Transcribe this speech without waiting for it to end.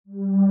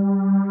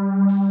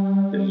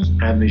This is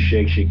Anthony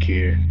Shake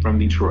Shakir from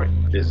Detroit.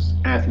 This is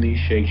Anthony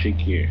Shake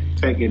Shakir.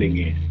 Take it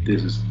again.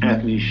 This is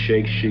Anthony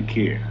Shake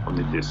Shakir from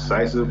the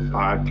Decisive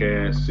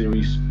Podcast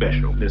Series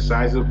Special.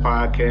 Decisive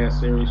Podcast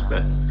Series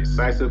Special.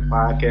 Decisive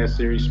Podcast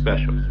Series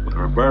Special with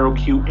Roberto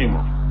Q.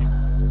 Emery.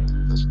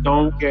 The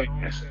Stone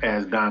Gas,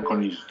 as Don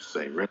Cornelius used to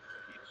say. Right?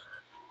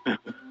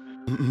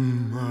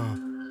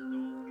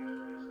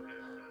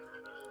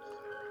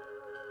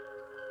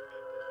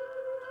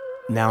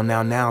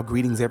 Now,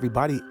 greetings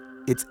everybody.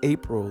 It's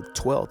April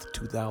 12th,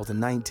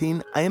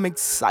 2019. I am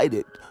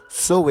excited,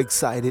 so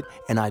excited,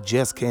 and I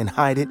just can't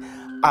hide it.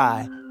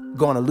 I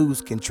gonna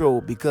lose control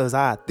because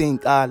I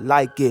think I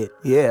like it.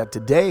 Yeah,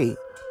 today,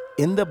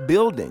 in the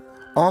building,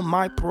 on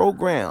my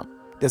program,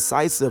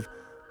 Decisive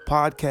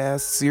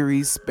Podcast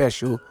Series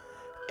Special,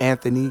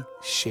 Anthony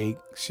Shake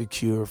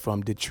Shakir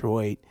from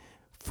Detroit,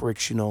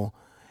 Frictional.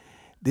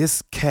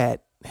 This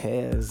cat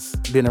has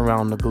been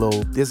around the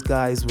globe. This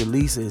guy's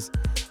releases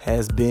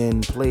has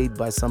been played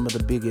by some of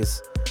the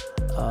biggest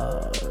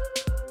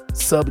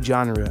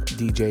subgenre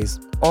DJs,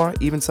 or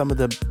even some of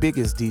the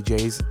biggest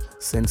DJs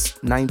since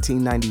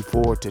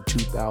 1994 to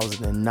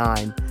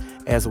 2009.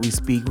 As we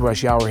speak,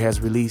 Rush Hour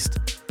has released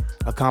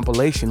a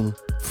compilation,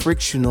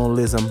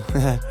 Frictionalism,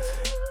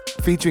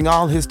 featuring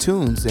all his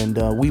tunes, and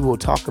we will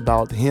talk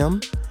about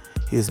him,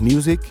 his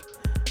music.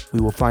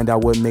 We will find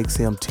out what makes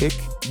him tick.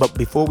 But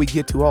before we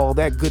get to all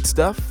that good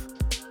stuff,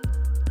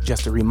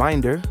 just a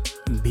reminder,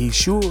 be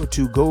sure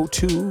to go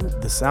to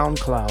the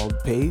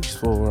SoundCloud page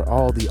for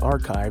all the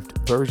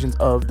archived versions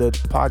of the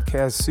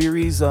podcast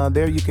series.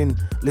 There you can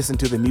listen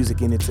to the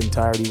music in its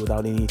entirety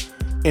without any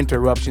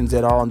interruptions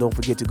at all. And don't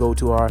forget to go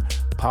to our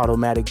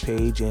Podomatic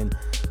page and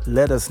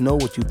let us know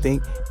what you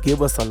think.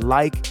 Give us a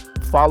like,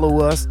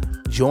 follow us,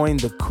 join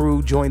the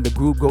crew, join the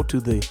group. Go to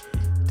the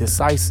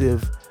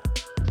Decisive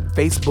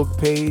Facebook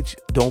page.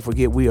 Don't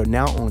forget we are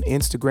now on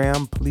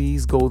Instagram.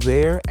 Please go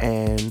there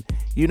and,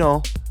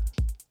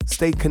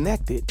 stay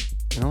connected.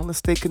 Let's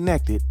stay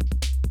connected.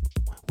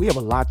 We have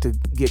a lot to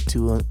get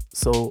to,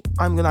 so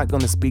I'm not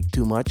going to speak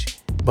too much,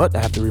 but I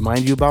have to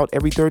remind you about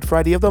every third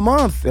Friday of the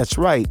month. That's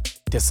right,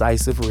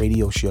 Decisive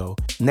Radio Show.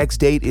 Next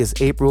date is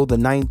April the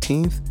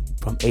 19th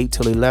from 8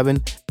 till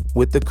 11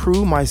 with the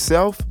crew,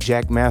 myself,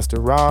 Jack Master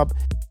Rob,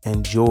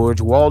 and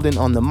George Walden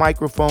on the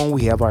microphone.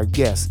 We have our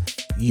guests,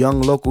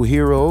 young local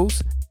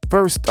heroes.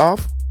 First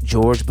off,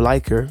 George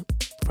Bleicher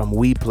from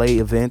We Play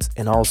Events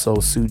and also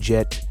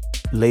Sujet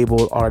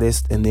label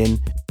artist. And then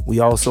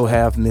we also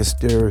have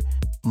Mr.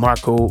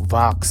 Marco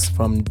Vox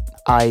from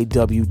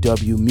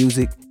IWW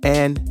Music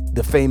and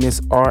the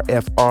famous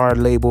RFR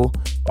label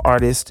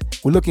artist.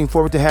 We're looking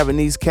forward to having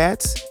these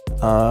cats.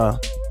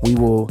 We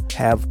will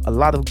have a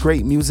lot of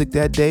great music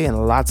that day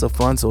and lots of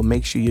fun, so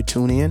make sure you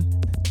tune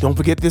in. Don't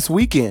forget this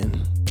weekend.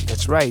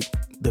 That's right.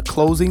 The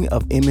closing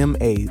of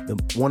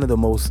MMA, one of the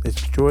most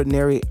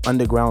extraordinary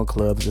underground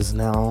clubs, has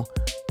now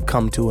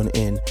come to an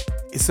end.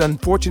 It's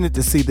unfortunate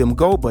to see them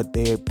go, but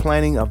they're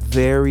planning a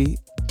very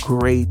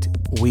great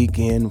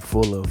weekend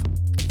full of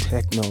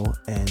techno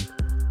and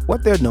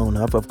what they're known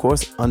of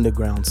course,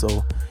 underground.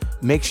 So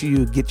make sure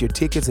you get your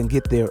tickets and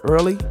get there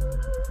early.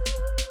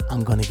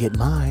 I'm going to get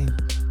mine.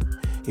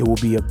 It will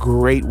be a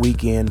great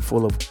weekend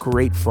full of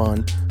great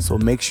fun. So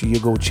make sure you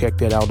go check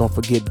that out. Don't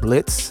forget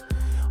Blitz.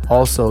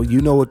 Also,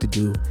 you know what to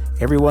do.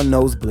 Everyone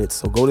knows Blitz.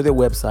 So go to their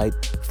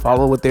website,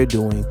 follow what they're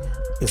doing.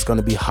 It's going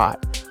to be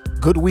hot.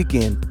 Good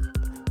weekend.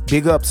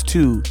 Big ups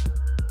to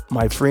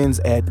my friends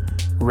at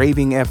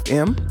Raving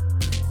FM.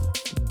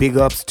 Big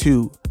ups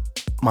to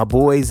my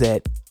boys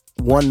at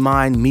One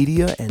Mind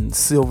Media and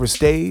Silver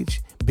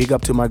Stage. Big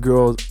up to my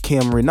girl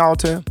Kim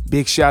Rinalta.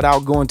 Big shout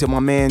out going to my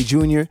man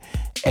Junior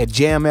at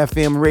Jam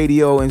FM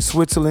Radio in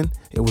Switzerland.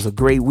 It was a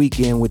great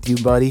weekend with you,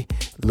 buddy.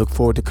 Look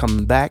forward to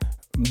coming back.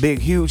 Big,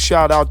 huge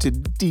shout out to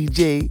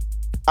DJ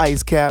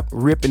Ice Cap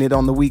ripping it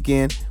on the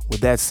weekend. With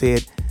that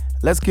said,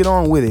 let's get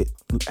on with it.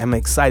 I'm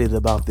excited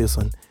about this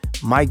one.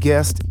 My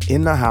guest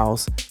in the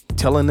house,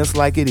 telling us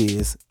like it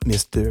is,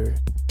 Mr.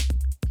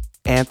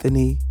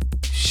 Anthony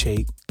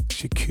Shake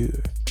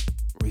Shakir.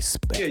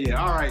 Respect. Yeah.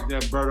 All right,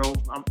 there, Berto.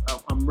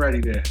 I'm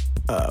ready there.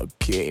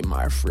 Okay,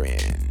 my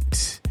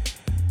friend.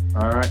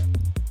 All right.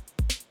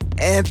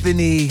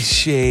 Anthony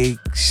Shake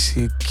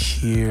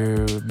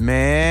Shakir,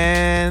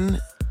 man.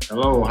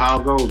 Hello, how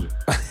goes it?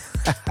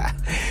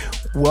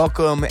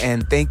 Welcome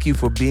and thank you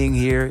for being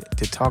here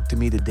to talk to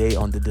me today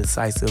on the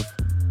Decisive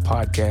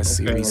Podcast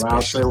Series. Well,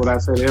 I'll say what I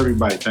say to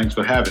everybody. Thanks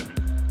for having me.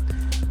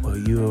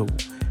 Well,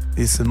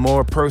 it's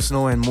more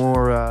personal and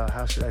more,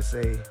 how should I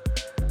say,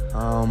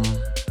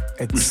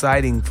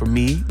 exciting for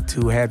me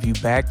to have you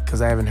back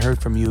because I haven't heard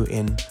from you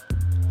in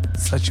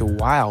such a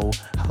while.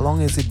 How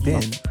long has it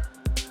been?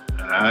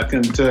 I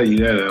couldn't tell you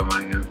that,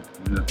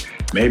 man.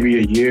 Maybe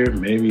a year,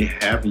 maybe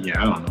half a year.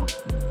 I don't know.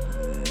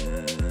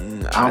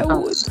 I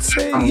would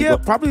say,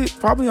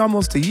 probably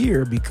almost a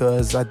year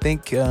because I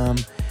think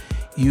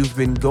you've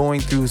been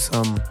going through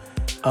some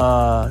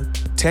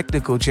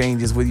technical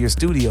changes with your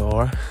studio,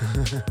 or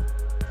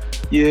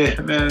yeah,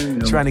 man.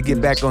 Trying to get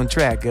back on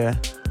track,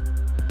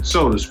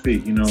 so to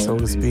speak. So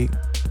to speak.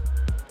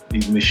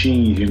 These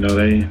machines, they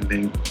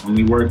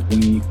only work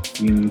when you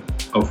can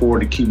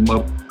afford to keep them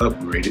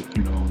upgraded.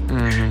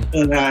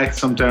 Mm-hmm. And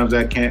sometimes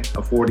I can't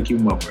afford to keep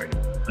them upgraded.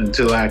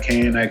 Until I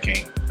can, I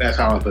can't. That's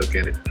how I look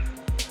at it.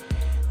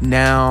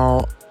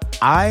 Now,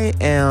 I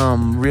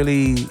am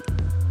really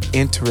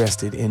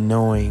interested in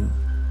knowing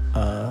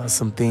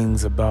some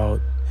things about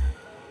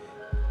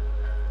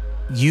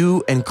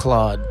you and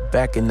Claude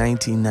back in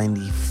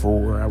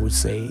 1994, I would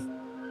say.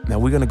 Now,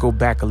 we're going to go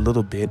back a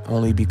little bit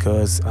only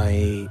because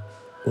I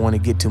want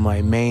to get to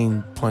my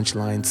main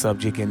punchline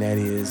subject, and that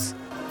is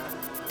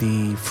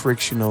the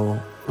frictional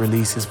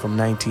releases from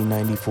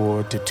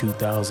 1994 to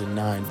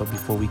 2009. But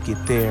before we get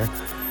there,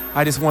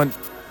 I just want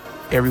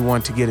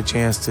everyone to get a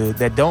chance to,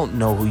 that don't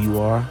know who you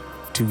are,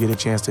 to get a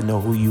chance to know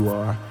who you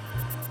are.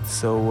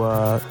 So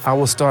I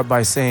will start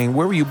by saying,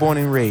 where were you born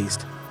and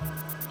raised?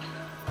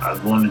 I was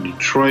born in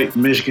Detroit,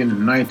 Michigan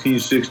in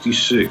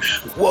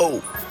 1966.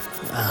 Whoa.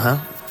 Uh-huh.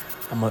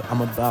 I'm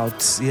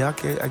about,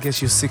 okay, I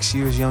guess you're 6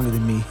 years younger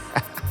than me.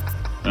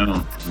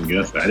 I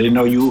guess I didn't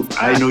know you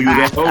that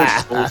old.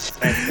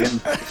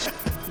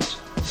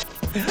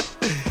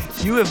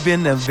 You have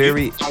been a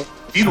very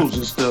Beatles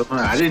and stuff.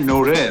 I didn't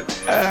know that,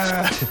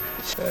 man.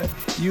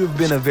 You have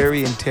been a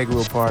very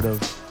integral part of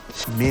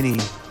many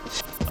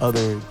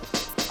other,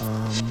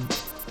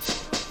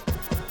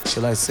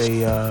 shall I say,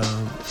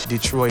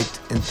 Detroit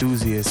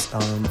enthusiasts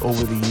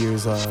over the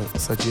years,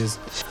 such as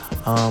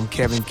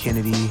Kevin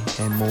Kennedy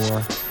and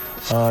more.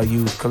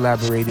 You've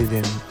collaborated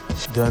and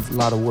done a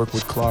lot of work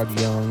with Clark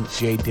Young,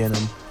 Jay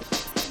Denham,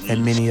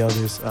 and many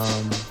others.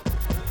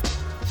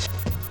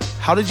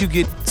 How did you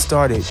get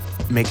started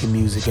making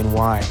music, and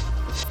why?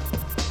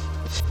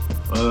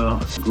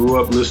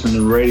 Grew up listening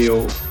to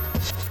radio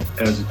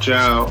as a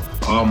child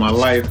all my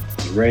life.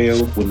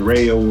 When the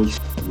radio was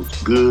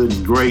good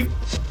and great.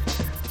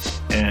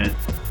 And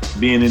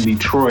being in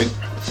Detroit,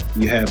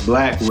 you had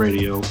black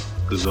radio,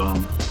 because I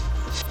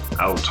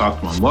would talk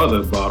to my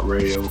mother about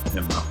radio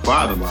and my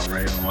father about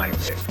radio. Like,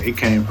 they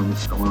came from,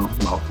 well,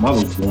 my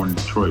mother was born in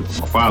Detroit, but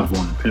my father was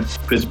born in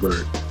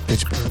Pittsburgh.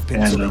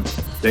 And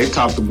they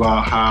talked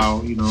about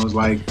how, it's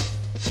like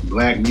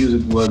black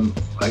music wasn't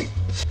like,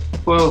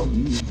 well,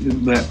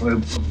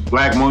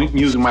 black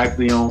music might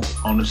be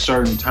on a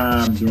certain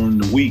time during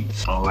the week,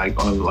 or like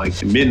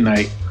the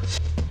midnight,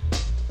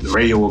 the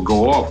radio will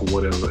go off or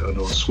whatever, or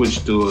they'll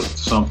switch to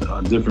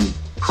a different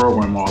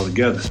program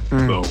altogether.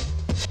 So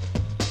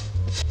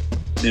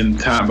then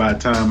by the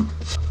time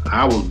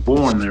I was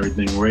born and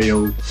everything,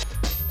 radio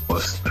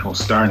was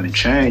starting to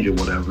change or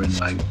whatever,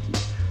 and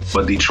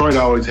but Detroit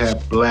always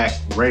had black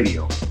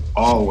radio,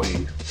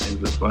 always,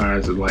 as far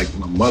as like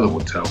my mother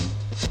would tell me.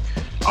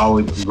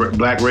 Always,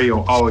 black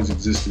radio always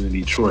existed in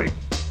Detroit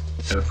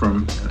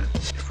from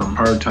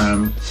her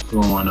time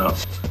growing up.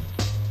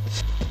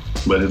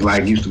 But it's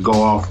like used to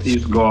go off at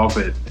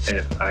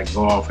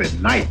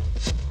night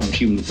when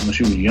she was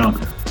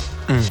younger.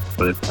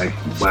 But it's like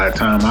by the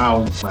time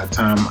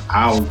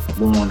I was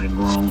born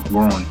and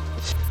growing,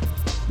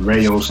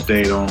 radio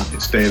stayed on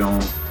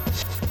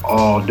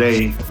all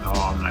day and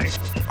all night.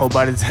 Oh,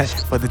 by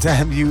the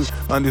time you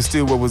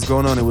understood what was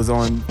going on, it was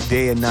on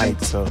day and night.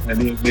 So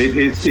and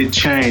it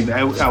changed.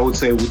 I would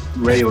say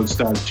radio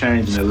started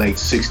changing in the late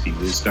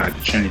 '60s. It started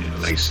to change in the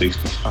late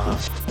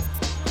 '60s.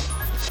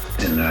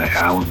 And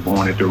I was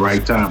born at the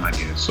right time, I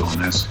guess. So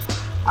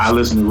I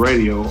listen to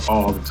radio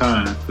all the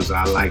time because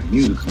I like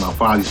music. Because my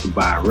father used to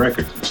buy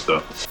records and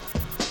stuff.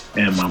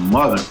 And my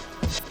mother,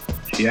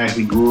 she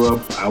actually grew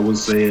up, I would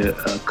say,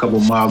 a couple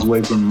miles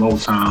away from the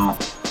Motown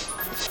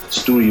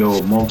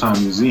studio, Motown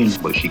Museum,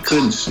 but she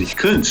couldn't sing. She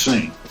couldn't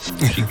sing,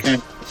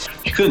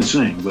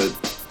 but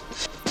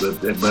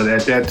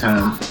at that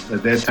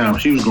time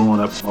she was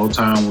growing up,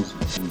 Motown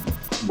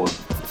was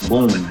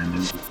booming, and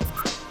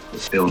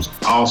it was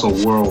also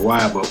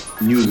worldwide, but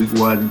music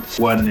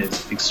wasn't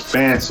as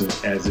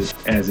expansive as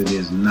it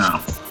is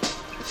now.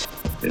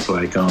 It's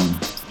like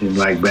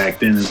like back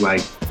then, it's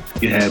like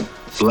you had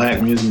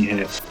black music, you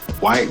had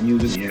white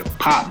music, you had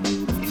pop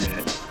music, you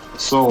had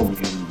soul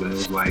music, but it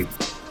was like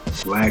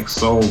black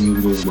soul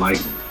music was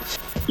like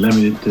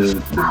limited to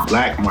the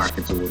black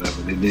markets or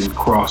whatever. It didn't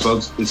cross.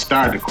 It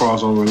started to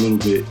cross over a little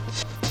bit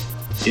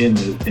in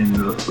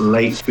the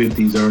late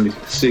 50s, early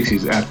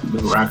 60s after the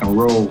rock and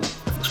roll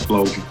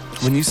explosion.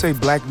 When you say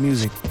black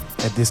music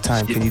at this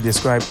time, can you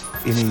describe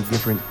any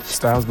different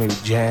styles? Maybe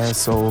jazz,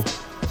 soul.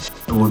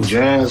 Well,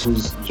 jazz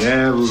was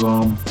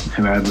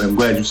and I'm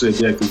glad you said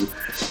that, because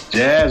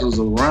jazz was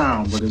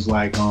around, but it's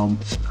like I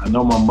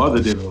know my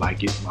mother didn't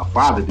like it. My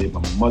father did,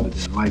 but my mother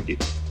didn't like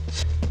it.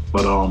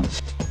 But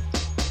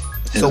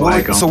so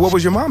what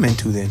was your mom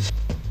into then?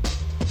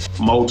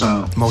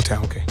 Motown.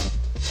 Motown, okay.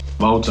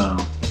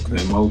 Motown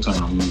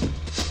music,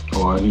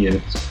 or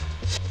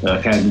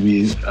had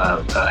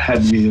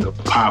to be a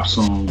pop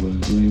song,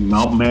 but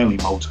mainly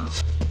Motown.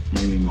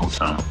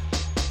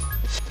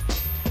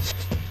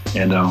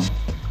 And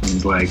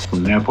it's like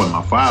from that point,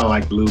 my father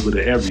liked a little bit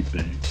of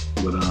everything,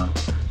 but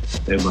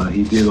But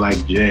he did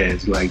like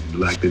jazz, like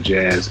the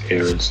jazz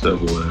era and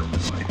stuff or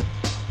whatever. Like,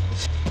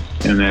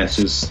 and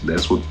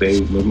that's what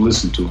they would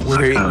listen to.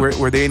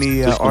 Were there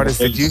any artists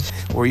that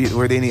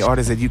were there any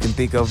artists that you can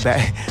think of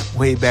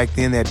way back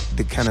then that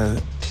kind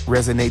of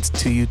resonates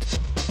to you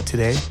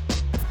today?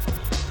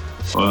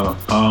 Well,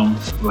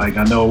 like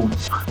I know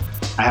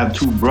I have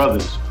two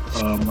brothers.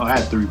 I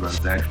have three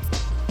brothers actually.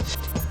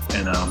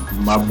 And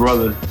my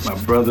brother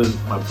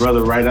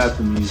right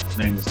after me, his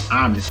name is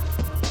Ahmed,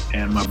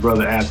 and my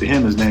brother after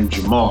him is named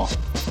Jamal.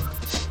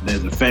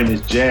 There's a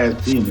famous jazz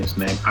pianist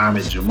named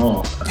Ahmed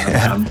Jamal.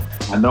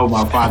 I know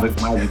my father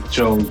might have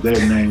chose their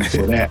name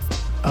for that.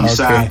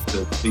 Besides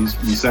the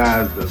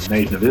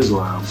Nation of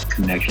Islam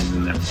connections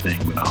and everything,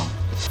 but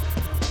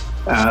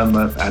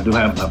I do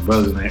have my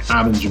brother's name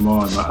Ahmed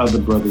Jamal, and my other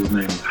brother's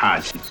name is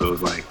Haji. So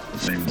it's like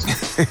his name is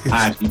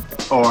Haji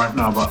or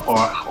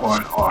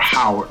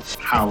Howard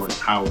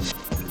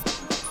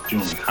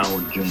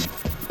Jr.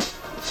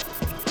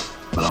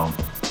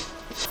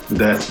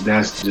 But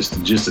that's just the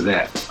gist of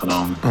that.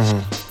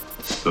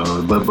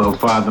 So, but my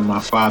father,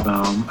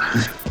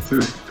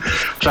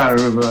 trying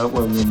to remember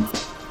what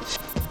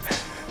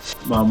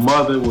my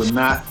mother would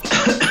not.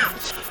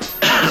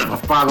 My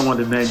father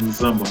wanted to name me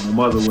something, but my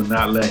mother would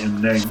not let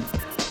him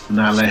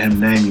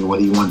name me what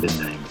he wanted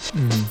to name.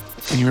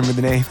 Can you remember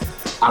the name?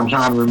 I'm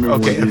trying to remember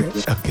what it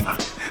is. Okay.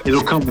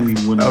 It'll come to me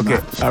when I'm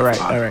not. All right.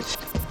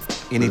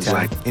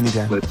 Anytime.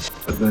 But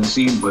then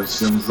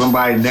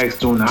somebody next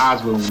to him in the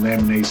hospital was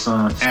naming their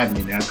son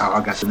Anthony. That's how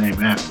I got the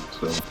name Anthony.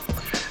 So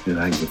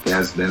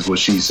that's what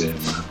she said.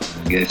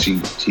 I guess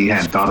she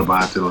hadn't thought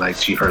about it till like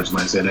she heard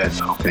somebody say that.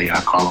 And okay,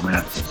 I call him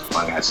Anthony. So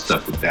I got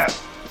stuck with that.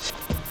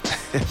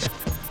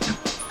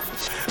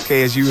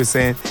 Okay, as you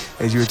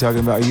were talking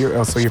about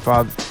your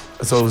father,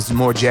 so it was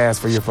more jazz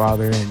for your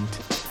father and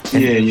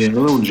yeah, a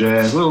little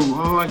jazz, little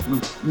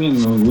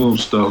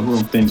stuff,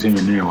 little things here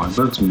and there.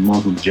 But it's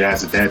mostly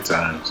jazz at that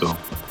time. So,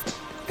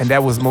 and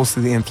that was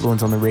mostly the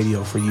influence on the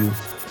radio for you.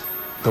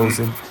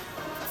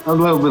 A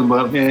little bit,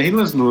 but yeah, he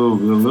listened to a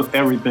little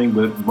everything,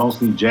 but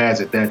mostly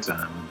jazz at that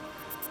time.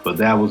 But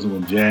that was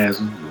when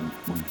jazz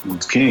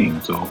was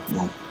king. So,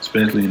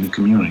 especially in the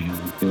community,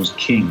 it was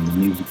king. The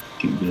music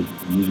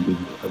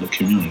of the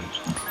community.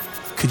 So.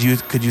 Could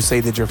you say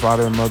that your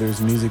father and mother's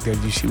music that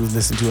she was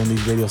listening to on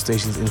these radio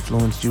stations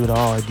influenced you at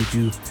all, or did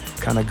you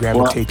kind of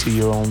gravitate to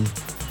your own?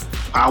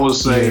 I would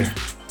say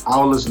I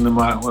would listen to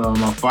my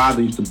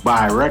father used to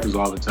buy records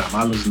all the time.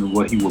 I listened to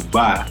what he would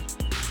buy,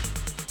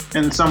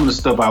 and some of the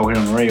stuff I would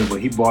hear on the radio.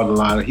 But he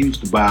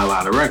used to buy a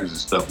lot of records and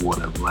stuff, or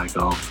whatever. Like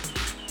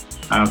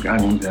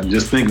I'm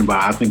just thinking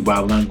about. I think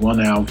about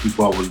one album he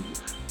bought was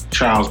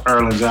Charles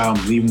Erlin's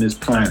album, "Leaving This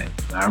Planet."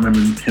 I remember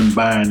him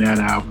buying that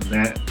album.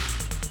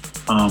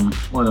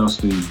 What else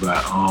did he buy?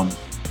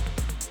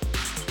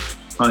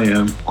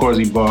 Of course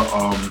he bought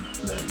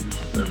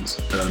the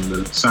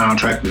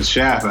soundtrack to the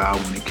Shaft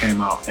album when it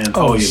came out. And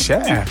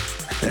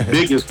Shaft. The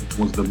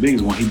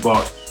biggest one. He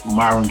bought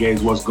Marvin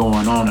Gaye's "What's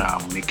Going On"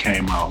 album when it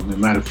came out. As a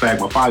matter of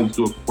fact, my father used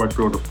to work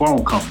for the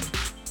phone company,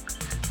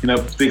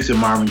 fixing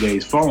Marvin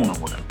Gaye's phone or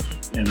whatever.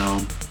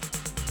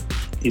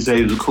 He said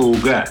he was a cool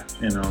guy,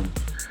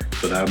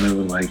 But I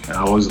remember,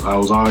 I was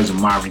always a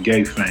Marvin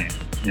Gaye fan.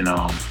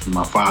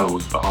 My father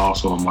was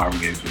also a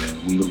Marvin Gaye fan.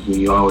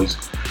 We always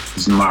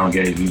listen to Marvin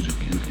Gaye music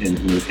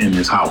in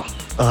this house.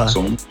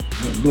 So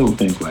little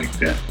things like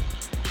that.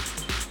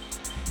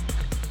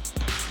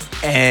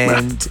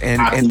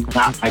 And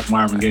not like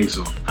Marvin Gaye,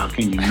 so how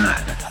can you not?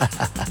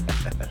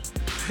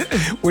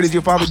 What did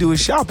your father do with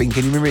shopping?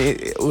 Can you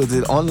remember? Was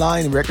it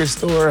online, record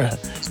store?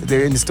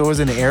 They're in the stores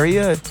in the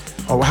area?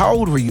 Or how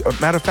old were you?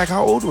 Matter of fact,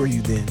 how old were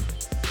you then?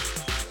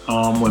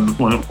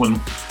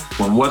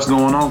 When What's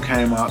Going On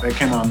came out, that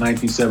came out in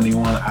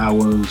 1971, I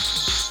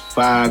was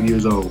 5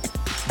 years old.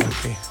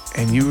 Okay.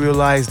 And you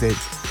realized that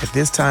at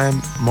this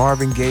time,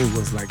 Marvin Gaye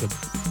was like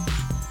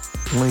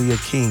one of your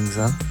kings,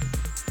 huh?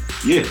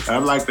 Yeah, I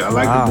liked it. I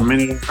liked it the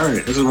minute I heard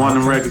it. This is one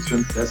of them records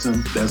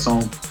that's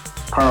on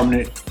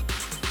permanent,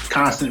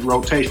 constant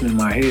rotation in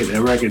my head.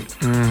 That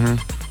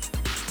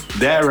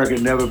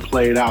record never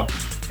played out.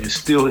 It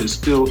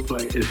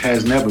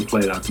has never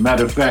played out. As a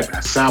matter of fact, I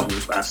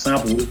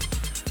sampled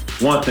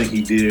one thing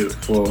he did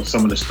for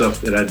some of the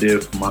stuff that I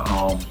did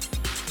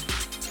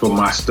for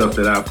my stuff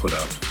that I put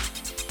out.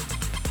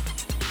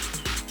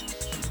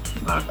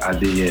 I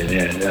did,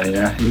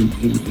 yeah. He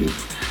did.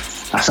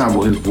 I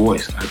sampled his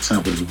voice. And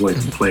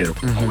played it.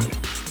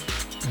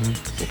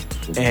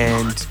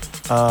 And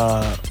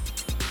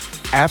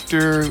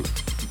after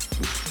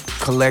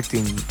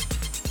collecting,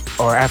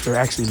 or after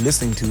actually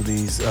listening to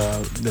these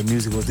the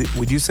music,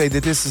 would you say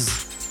that this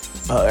is?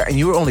 And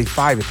you were only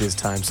 5 at this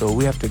time, so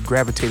we have to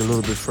gravitate a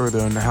little bit further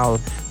on how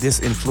this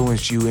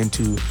influenced you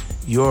into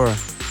your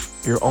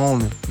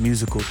own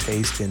musical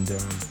taste. And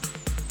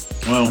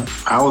well,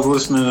 I was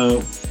listening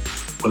to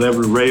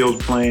whatever the radio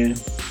was playing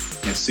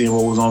and seeing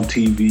what was on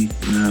TV.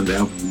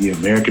 That was the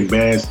American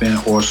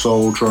Bandstand or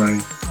Soul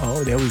Train.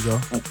 Oh, there we go.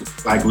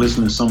 Like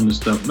listening to some of the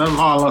stuff, not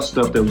all that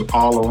stuff that was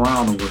all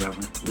around or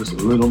whatever. Just a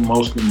little,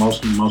 mostly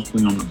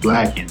on the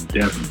black end,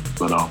 definitely.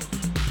 But I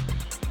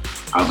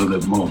was a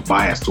little more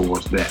biased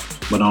towards that.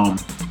 But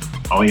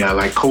oh yeah, I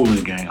like Kool and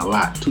the Gang a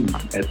lot too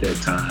at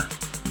that time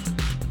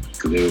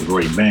because they were a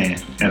great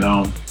band.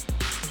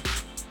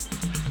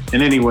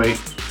 And anyway,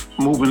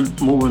 moving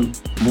forward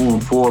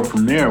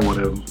from there, or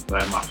whatever.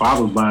 Like my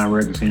father was buying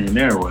records here and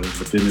there, or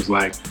whatever. But then it's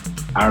like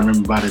I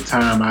remember by the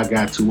time I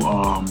got to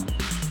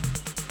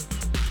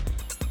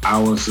I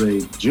would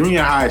say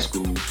junior high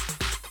school,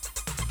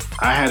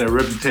 I had a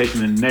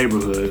reputation in the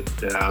neighborhood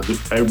that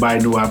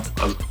everybody knew I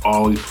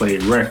always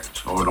played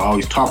records or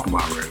always talked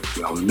about records.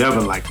 I was never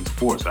liking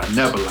sports. I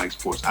never liked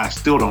sports. I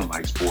still don't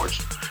like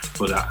sports,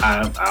 but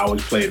I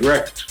always played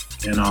records.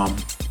 And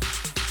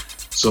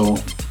so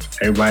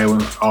everybody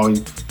would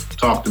always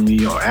talk to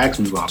me or ask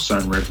me about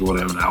certain records or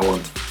whatever, and I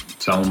would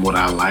tell them what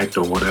I liked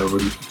or whatever.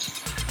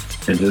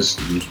 And just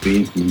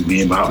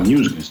being about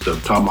music and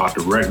stuff, talking about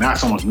the record, not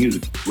so much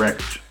music,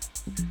 records.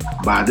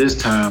 By the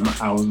time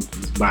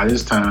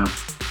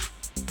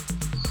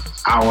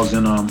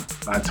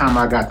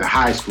I got to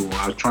high school,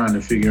 I was trying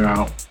to figure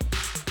out,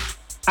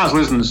 I was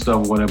listening to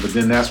stuff or whatever, but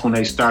then that's when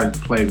they started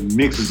to play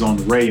mixes on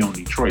the radio in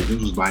Detroit.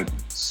 This was like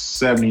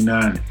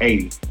 79,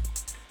 80.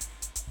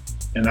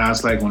 And I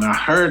was like, when I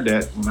heard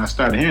that, when I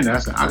started hearing that, I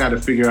said, I got to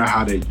figure out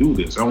how they do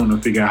this. I want to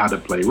figure out how to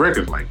play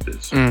records like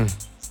this.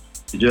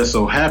 It just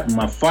so happened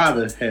my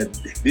father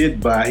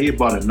he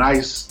bought a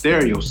nice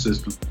stereo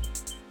system,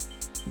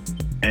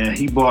 and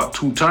he bought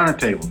 2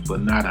 turntables,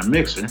 but not a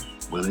mixer.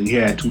 But he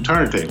had 2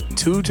 turntables.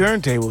 2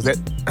 turntables.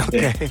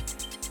 Okay. Yeah.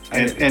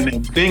 And the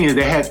thing is,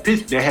 they had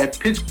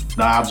pitch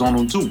knobs on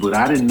them too. But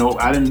I didn't know.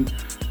 I didn't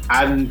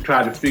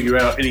try to figure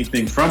out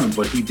anything from him.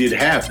 But he did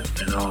have them,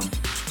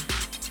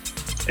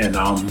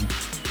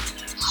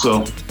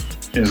 so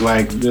it's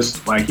like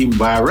this. Like he can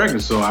buy a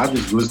record, so I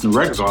just listen to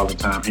records all the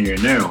time here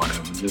and there, or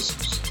whatever.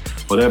 Just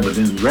whatever.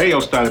 Then the radio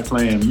started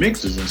playing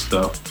mixes and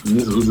stuff. And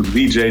this was a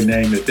VJ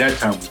name at that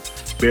time.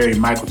 Barry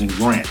Michaelton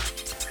Grant.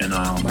 And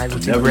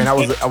Michaelton Grant. I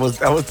was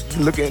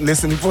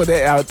listening for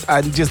that.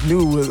 I just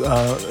knew it was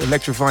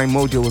Electrifying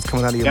Mojo was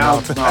coming out of your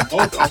mouth.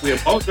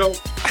 Mojo also.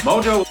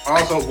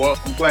 Well,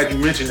 I'm glad you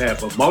mentioned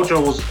that. But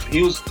Mojo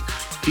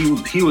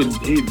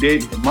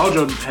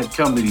Mojo had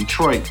come to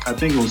Detroit. I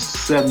think it was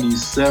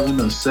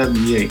 77 or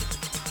 78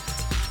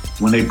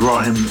 when they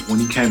brought him when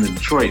he came to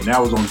Detroit. And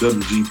that was on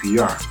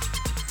WGPR.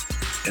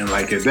 And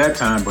like at that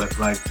time, but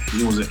like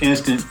he was an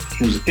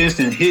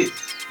instant hit.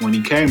 When he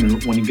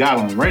got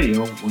on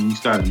radio, when he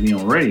started to be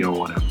on radio or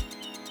whatever,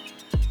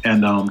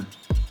 and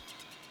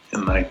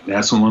like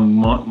that's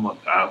when I,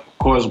 of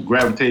course,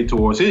 gravitated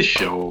towards his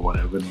show or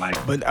whatever. And like,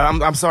 but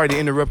I'm sorry to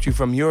interrupt you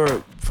from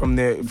your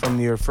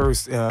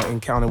first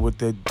encounter with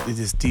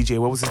this DJ.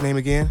 What was his name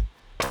again?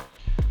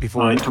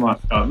 Before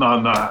Electrifying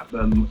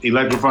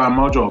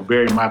Mojo or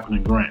Barry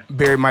Michaelton Grant.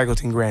 Barry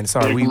Michaelton Grant.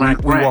 Sorry, we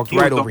walked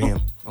right over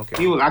him.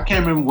 Okay. I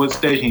can't remember what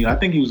station. I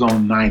think he was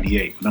on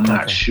 98, but I'm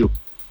not sure.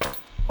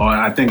 Or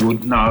I think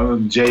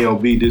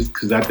JOB,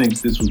 because I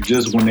think this was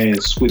just when they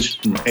had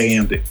switched from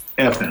AM to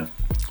FM.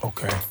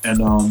 Okay.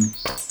 And that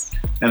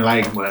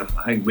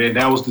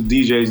was the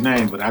DJ's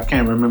name, but I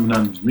can't remember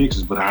none of his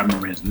mixes, but I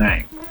remember his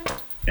name.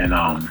 And it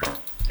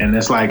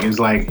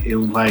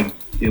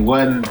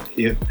wasn't.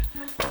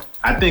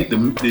 I think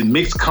the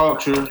mixed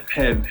culture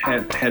had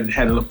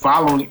a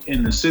following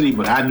in the city,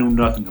 but I knew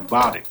nothing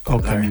about it.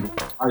 Okay. I didn't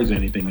know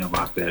anything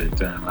about that at the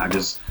time. I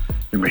just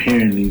remember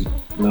hearing these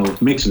little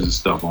mixes and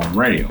stuff on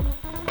radio.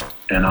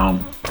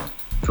 And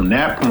from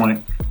that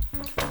point,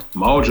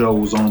 Mojo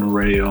was on the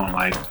radio, and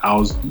like I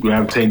was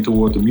gravitating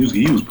toward the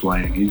music he was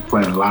playing. He was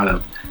playing a lot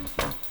of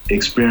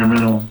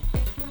experimental,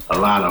 a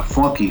lot of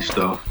funky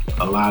stuff,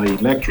 a lot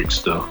of electric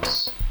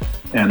stuff.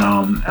 And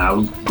I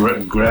was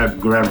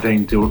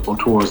gravitating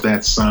towards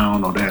that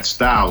sound or that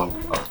style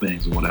of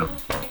things or whatever.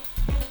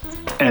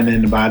 And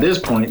then by this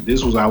point,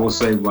 this was, I would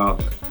say, about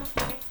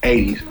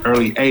 80s,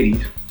 early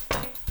 80s,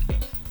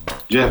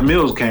 Jeff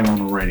Mills came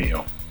on the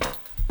radio.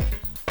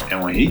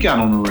 And when he got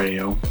on the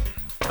radio,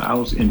 I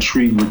was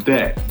intrigued with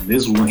that.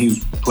 This is when he was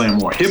playing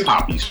more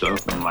hip-hop-y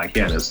stuff, and like he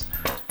had this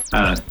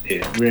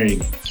very,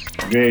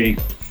 very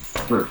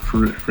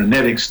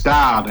frenetic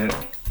style that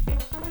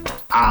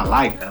I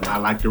liked, and I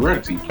liked the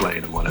records he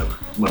played or whatever.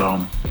 But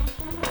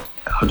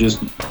I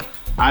just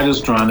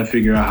trying to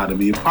figure out how to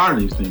be a part of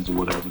these things or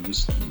whatever.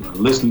 Just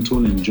listening to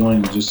it and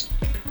enjoying it, just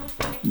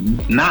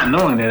not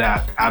knowing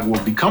that I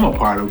would become a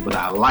part of it, but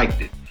I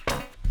liked it.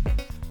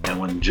 And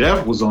when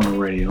Jeff was on the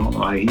radio,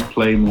 he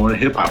played more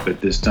hip hop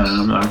at this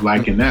time. I was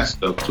liking that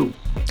stuff too.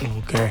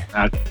 Okay.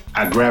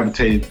 I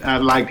gravitated. I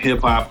liked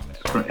hip hop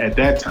at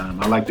that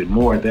time. I liked it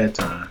more at that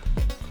time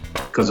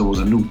because it was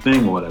a new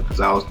thing or whatever.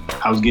 Because I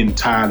was getting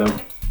tired of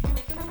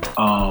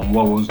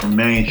what was the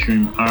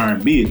mainstream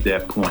R&B at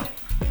that point.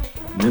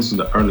 And this was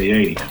the early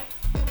 '80s.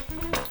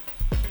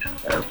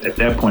 At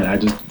that point, I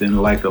just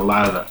didn't like a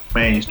lot of the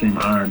mainstream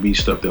R&B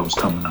stuff that was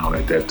coming out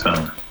at that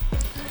time.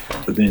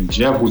 But then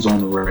Jeff was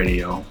on the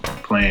radio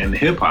playing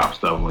hip hop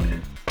stuff with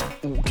him.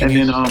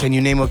 Can you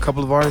name a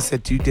couple of artists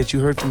that you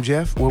heard from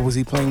Jeff? What was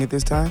he playing at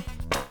this time?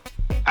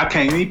 I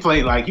can't. He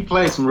played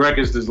some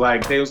records that's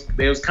like they was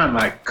kind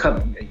of like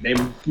cut. They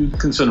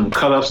consider them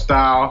cut up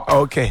style.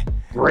 Okay.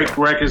 Break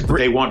records, but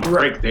they weren't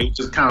break. They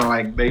just kind of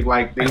like they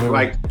put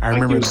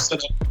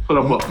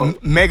up a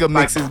mega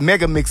mixes,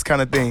 mega mix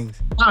kind of things.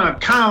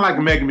 Kind of like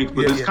a mega mix,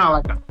 but it's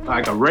kind of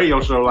like a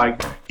radio show.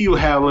 Like he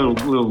would have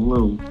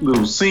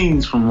little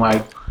scenes from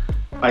like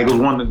it was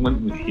one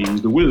when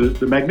he's the wizard,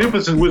 the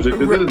magnificent wizard.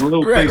 There's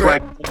little things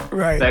like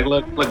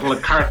a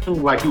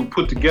cartoon, like he would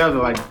put together,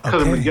 like cut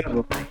them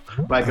together,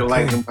 like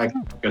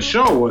a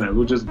show or whatever. It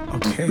was just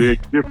very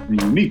different and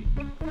unique.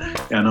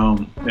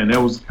 And that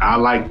was, I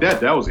like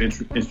that. That was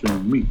interesting to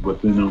me.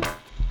 But then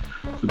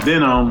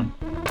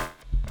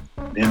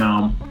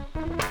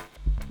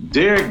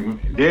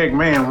Derek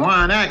May and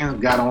Juan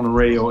Atkins got on the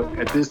radio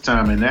at this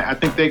time, and I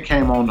think they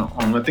came on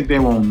I think they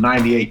were on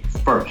 98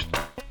 first.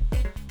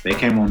 They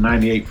came on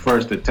 98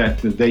 first. They used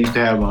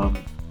to have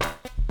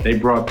they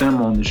brought them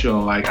on the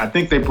show. Like I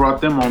think they brought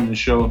them on the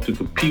show to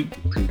compete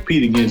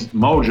against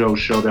Mojo's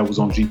show that was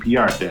on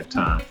GPR at that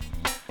time.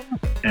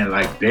 And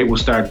like they would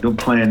start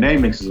playing their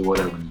mixes or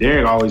whatever. And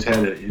Derek always had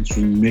an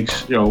interesting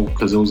mix show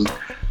because it was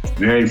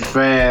very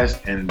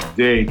fast and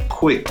very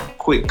quick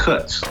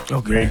cuts.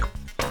 Okay. Very quick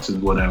cuts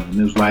and whatever. And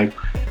it was like,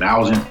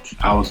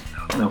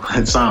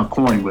 it sounds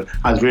corny, but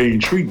I was very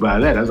intrigued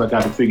by that. I was like, I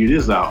got to figure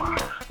this out.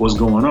 What's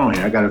going on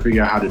here? I got to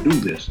figure out how to do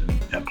this and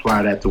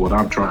apply that to what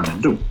I'm trying to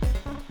do.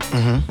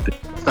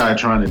 Mm-hmm. Started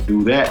trying to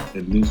do that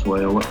in this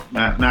way.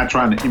 Not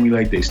trying to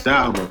emulate their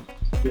style, but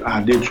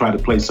I did try to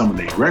play some of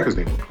their records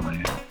they were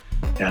playing.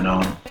 And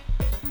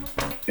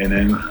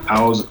then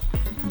I was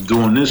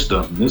doing this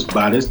stuff. And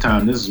by this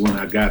time, this is when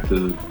I got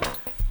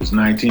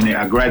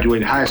I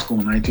graduated high school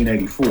in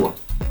 1984.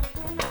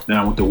 Then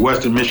I went to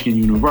Western Michigan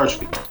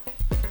University.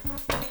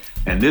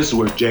 And this is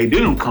where Jay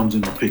Denham comes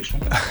in the picture.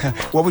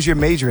 What was your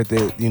major at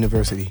the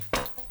university?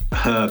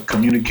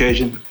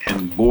 Communication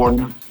and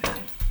boredom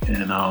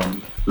and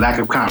lack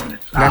of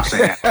confidence. I'll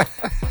say that.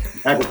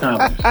 Lack of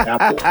confidence.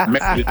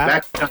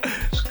 Lack of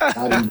confidence.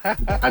 I didn't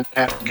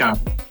have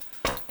confidence.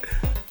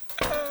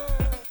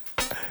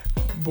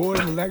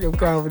 Boredom and lack of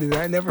confidence.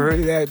 I never heard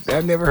of that.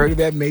 I've never heard of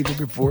that major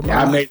before.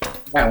 I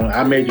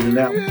majored in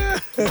that one.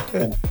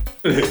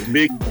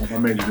 Big time. I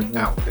majored in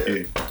that one.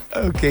 Yeah.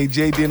 Okay,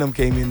 Jay Denham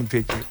came in the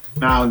picture.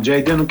 Now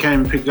Jay Denham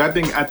came in the picture. I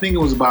think it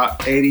was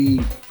about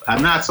 80.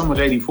 Not so much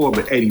 84,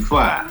 but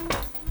 85.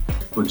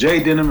 But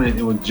Jay Denham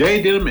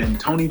and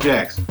Tony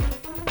Jackson.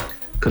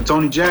 Cause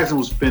Tony Jackson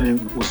was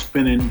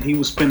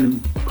spending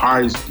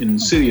parties in the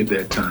city at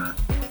that time.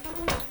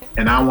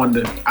 And I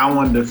wanted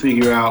to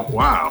figure out,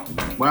 wow,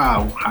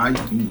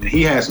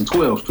 he had some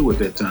 12s too at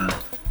that time.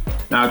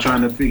 Now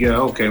trying to figure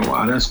out, okay,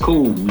 wow, that's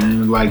cool,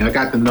 man. Like I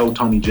got to know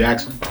Tony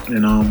Jackson,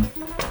 and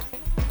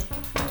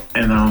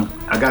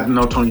I got to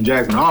know Tony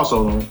Jackson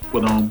also.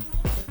 But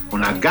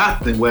when I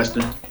got to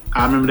Western,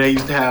 I remember they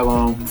used to have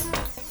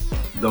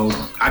those.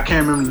 I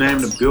can't remember the name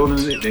of the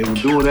buildings. They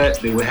would do that.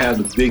 They would have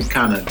the big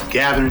kind of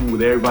gathering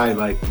with everybody,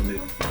 like when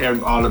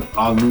all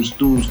the new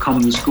students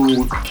coming to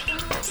school.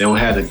 They would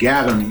have the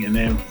gathering, and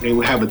then they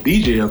would have a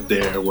DJ up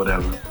there or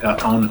whatever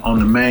on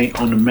the main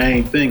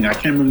thing. I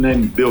can't remember the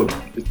name of the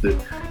building. It's the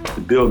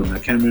building. I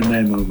can't remember the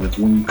name of it. It's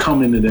when you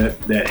come into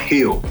that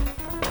hill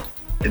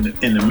in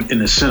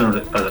the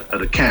center of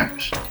the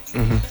campus.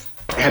 Mm-hmm.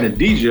 I had a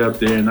DJ up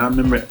there, and I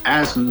remember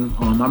asking.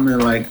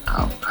 I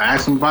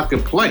asked him if I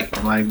could play.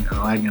 Like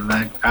I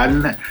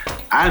didn't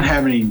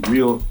have any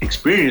real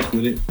experience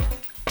with it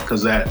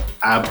because I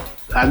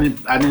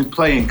didn't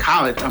play in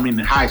college. I mean,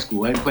 in high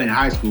school. I didn't play in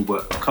high school,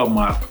 but a couple of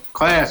my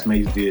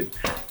classmates did.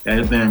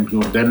 Their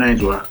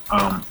names were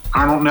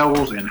Arnold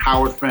Nevels and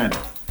Howard Fanning,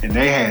 and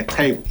they had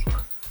tables.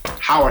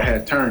 Howard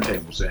had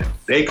turntables, and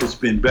they could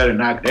spin better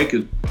than I could. They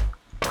could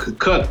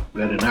cut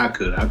better than I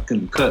could. I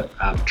couldn't cut.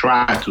 I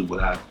tried to,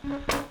 but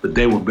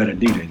they were better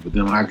DJs. But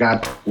then when I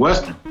got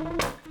Western,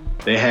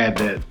 they had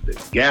that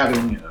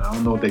gathering. I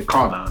don't know what they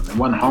called it. It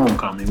wasn't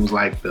homecoming. It was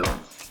like the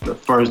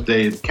first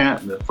day of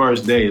camp, the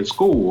first day of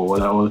school, or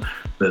whatever.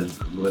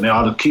 When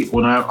all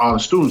the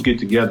students get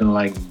together and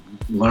like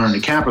learn the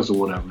campus or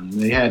whatever, and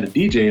they had a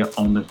DJ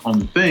on the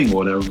thing or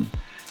whatever.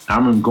 I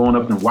remember going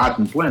up and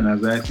watching him play, and I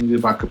was asking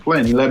if I could play,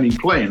 and he let me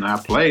play, and I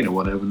played or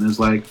whatever. And it's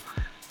like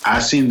I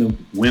seemed to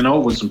win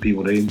over some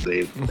people. They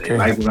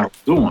liked what I was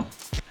doing.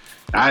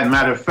 As a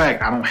matter of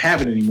fact, I don't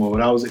have it anymore.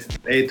 But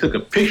they took a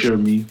picture of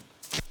me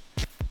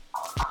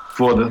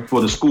for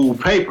the school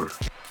paper.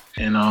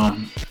 And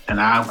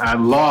I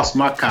lost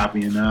my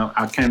copy, and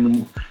I can't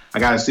remember. I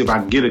gotta see if I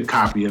can get a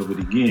copy of it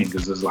again,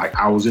 because it's like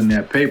I was in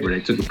that paper. They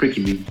took a picture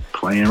of me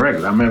playing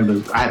records. I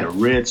remember I had a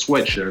red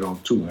sweatshirt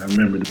on too. I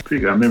remember the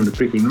picture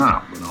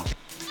now,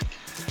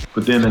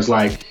 But then it's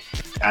like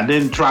I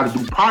didn't try to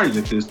do parties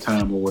at this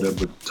time or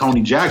whatever. But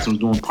Tony Jackson was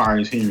doing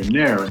parties here and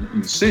there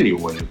in the city or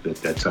whatever at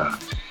that time.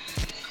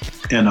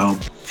 And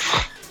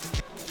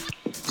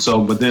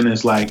but then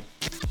it's like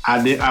I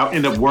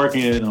ended up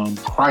working at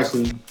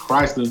Chrysler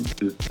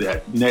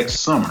that next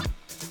summer.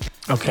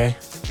 Okay.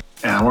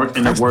 And I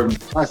ended up working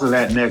twice of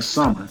that next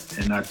summer.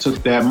 And I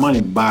took that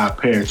money to buy a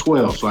pair of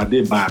 12s. So I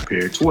did buy a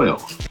pair of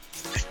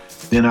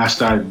 12s. Then I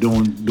started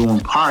doing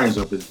parties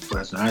up at the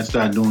place. I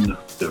started doing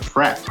the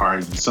frat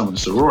parties and some of the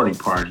sorority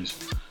parties.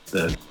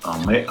 The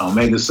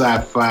Omega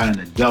Psi Phi and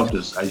the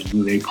Deltas, I used to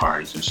do their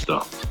parties and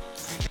stuff.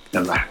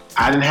 And like,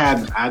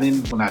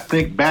 when I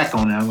think back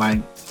on it, I'm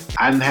like,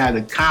 I didn't have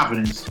the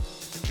confidence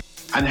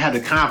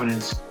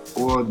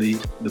or the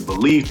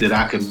belief that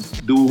I could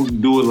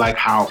do it like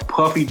how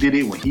Puffy did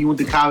it when he went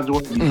to college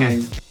or he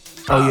became.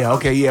 Oh yeah,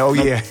 okay, yeah, oh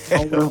yeah.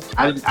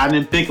 I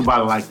didn't think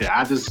about it like that.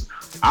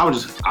 I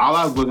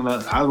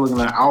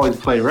always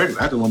play records.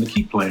 I just wanted to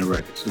keep playing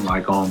records. And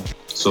like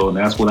so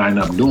that's what I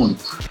ended up doing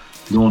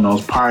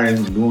those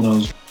parties, doing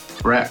those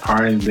frat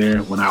parties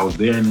there when I was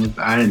there, and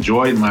I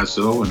enjoyed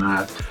myself. And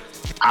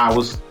I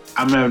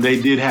remember they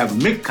did have a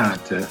mix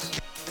contest.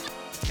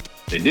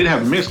 And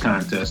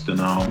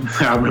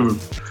I remember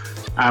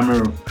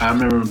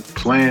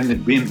playing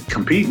it,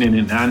 competing in it,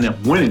 and I ended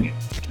up winning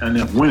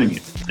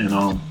it.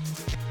 And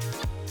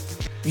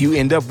you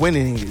end up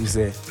winning it, you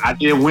said? I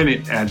did win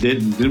it. I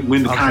didn't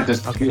win the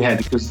contest. Okay. We had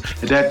because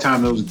at that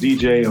time there was a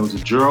DJ. It was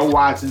Gerald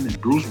Watson and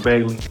Bruce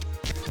Bailey.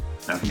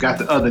 I forgot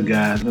the other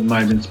guys. There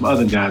might have been some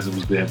other guys that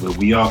was there, but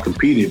we all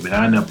competed. But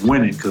I ended up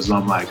winning because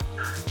I'm like,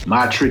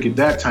 my trick at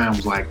that time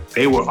was like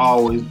they were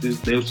always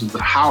the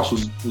house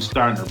was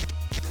starting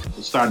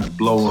to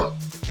blow up.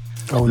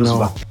 Oh this no.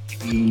 Was about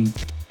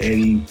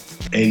 80,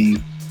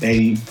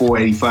 84,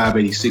 85,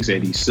 86,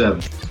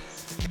 87.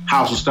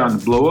 House was starting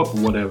to blow up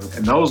or whatever.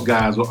 And those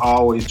guys were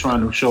always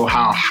trying to show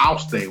how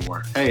house they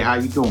were. Hey, how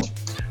you doing?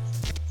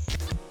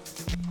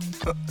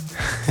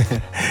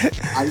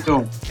 How you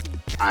doing?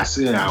 I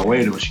said,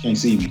 wait a minute, she can't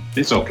see me.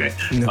 It's okay.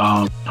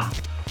 No.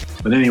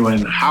 But anyway,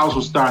 the house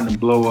was starting to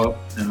blow up,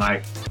 and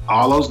like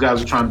all those guys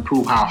were trying to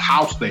prove how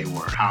house they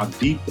were, how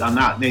deep.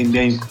 They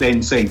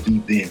didn't say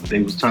deep then, but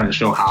they was trying to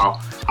show how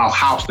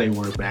house they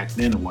were back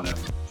then or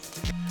whatever.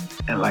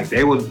 And like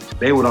they would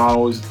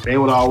always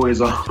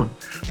come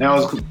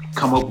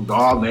up with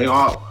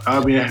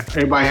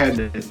everybody had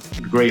the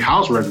great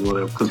house records or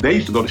whatever, because they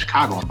used to go to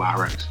Chicago and buy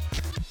records.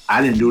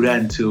 I didn't do that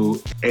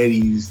until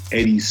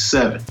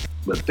 87.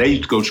 But they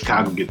used to go to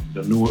Chicago and get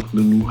the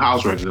new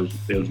house records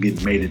that was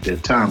getting made at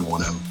that time or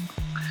whatever.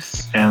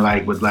 And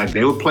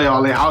they would play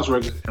all their house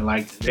records and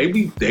like they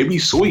be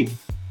sweet.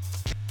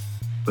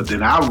 But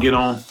then I'll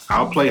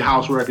play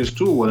house records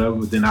too or whatever.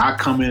 But then I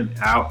come in,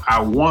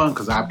 I won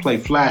because I play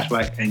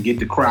Flashlight and get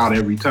the crowd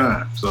every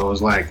time. So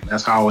it's like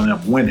that's how I ended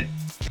up winning.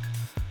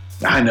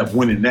 I ended up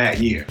winning that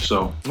year.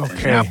 So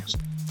okay.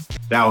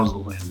 That was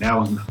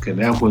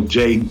when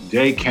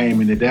Jay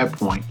came in at that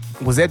point.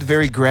 Was that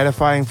very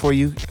gratifying for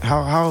you?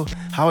 How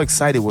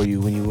excited were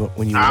you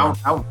when you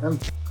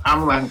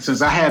I'm like,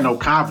 since I had no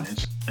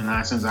confidence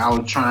and since I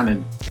was trying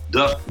to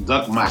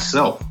duck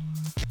myself,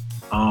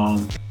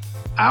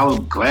 I was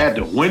glad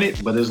to win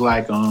it. But it's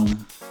like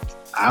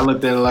I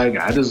looked at it like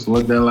I didn't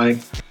look at it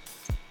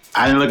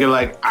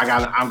like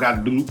I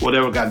got to do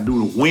whatever I got to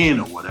do to win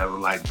or whatever.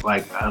 Like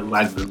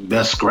the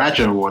best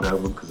scratcher or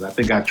whatever. Because I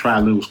think I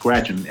tried a little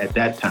scratching at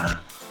that time.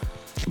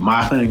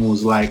 My thing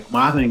was like.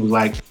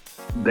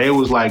 They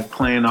was like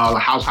playing all the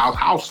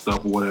house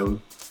stuff or whatever.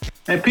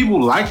 And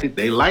people liked it.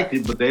 They liked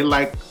it, but they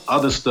liked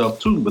other stuff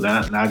too. But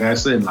like I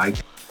said, like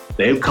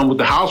they would come with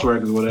the house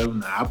records or whatever.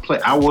 And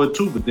I would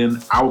too, but then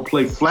I would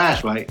play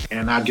Flashlight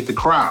and I'd get the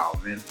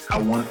crowd. And I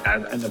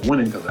ended up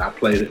winning because I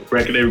played a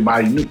record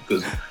everybody knew,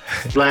 because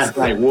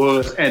Flashlight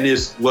was and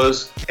is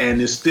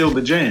still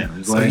the jam.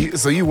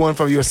 It's so you won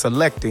from your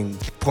selecting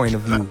point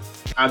of view.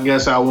 I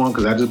guess I won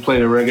because I just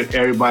played a record.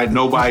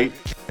 Nobody,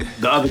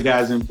 the other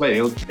guys didn't play.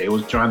 They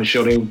was trying to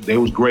show they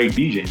was great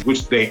DJs,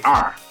 which they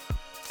are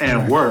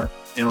and were.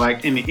 And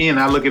like in the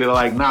end, I look at it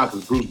like now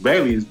because Bruce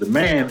Bailey is the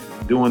man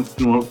throwing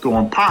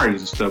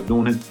parties and stuff,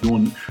 doing it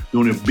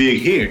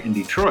big here in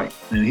Detroit,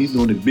 and he's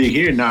doing it big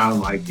here now.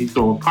 Like he's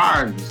throwing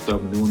parties and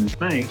stuff and doing his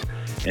thing.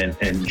 And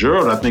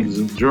Gerald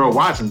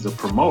Watson's a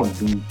promoter,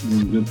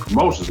 doing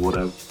promotions or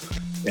whatever.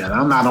 And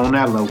I'm not on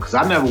that level because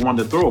I never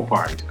wanted to throw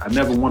parties.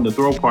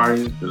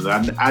 Because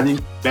I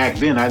didn't back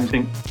then. I didn't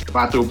think if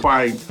I threw a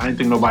party, I didn't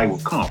think nobody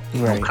would come.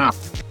 Right.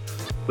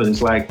 But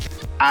it's like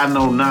I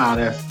know now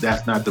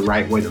that's not the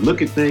right way to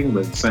look at things.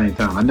 But at the same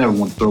time, I never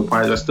want to throw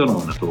parties. I still don't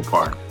want to throw a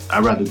party.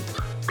 I'd rather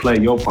play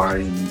your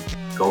party and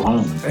go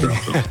home and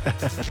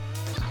stuff. So.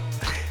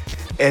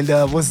 And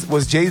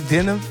was Jay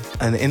Denham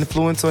an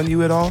influence on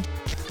you at all?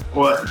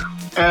 Well.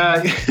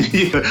 Yeah,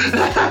 he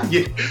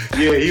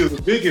was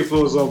a big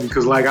influence on me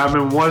because, like, I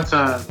remember one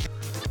time,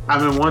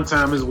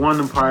 it's one of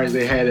them parties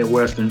they had at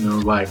Western. You know,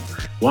 like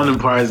one of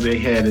them parties they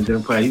had at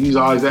them play. He used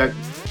to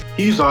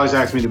always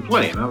ask me to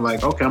play, and I'm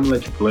like, okay, I'm gonna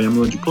let you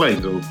play.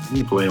 So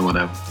you play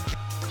whatever.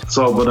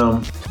 So, but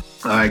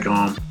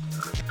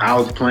I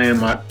was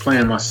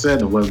playing my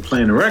set or whatever,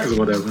 playing the records or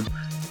whatever,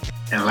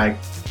 and like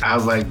I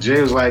was like,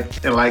 Jay was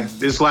like, and like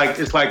it's like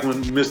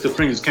when Mr.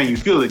 Fingers Can You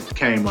Feel It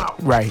came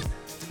out, right?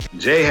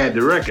 Jay had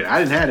the record. I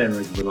didn't have that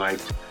record, but like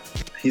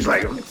he's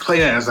like, play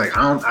that. I was like,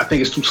 I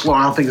think it's too slow.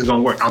 I don't think it's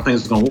gonna work. I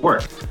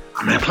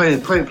mean, play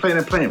it. I don't think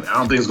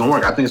it's gonna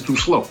work. I think it's too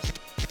slow.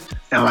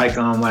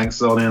 And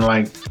so then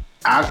I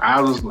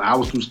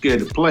was too scared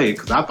to play it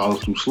because I thought it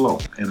was too slow.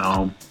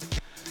 And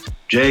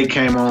Jay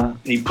came on.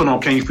 He put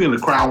on "Can You Feel It?"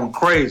 The crowd went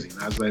crazy. And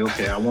I was like,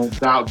 okay, I won't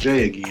doubt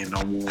Jay again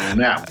no more on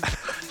that one.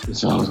 And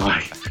so I was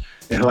like,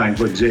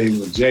 but Jay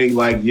was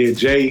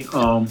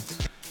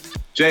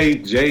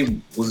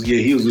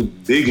he was a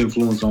big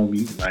influence on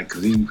me,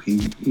 because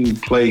he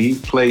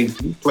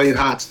played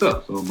hot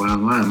stuff. So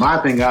bottom line, my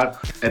thing at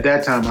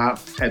that time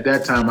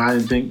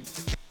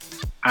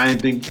I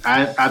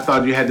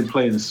thought you had to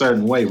play in a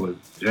certain way, but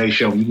Jay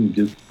showed you can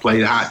just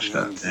play hot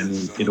stuff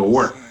and it'll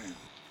work.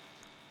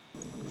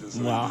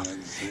 Wow.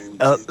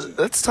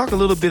 Let's talk a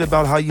little bit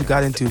about how you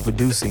got into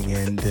producing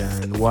and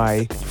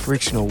why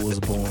Frictional was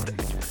born.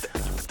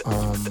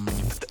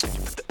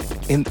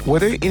 Were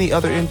there any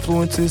other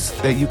influences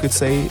that you could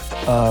say,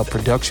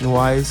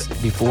 production-wise,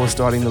 before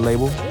starting the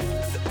label?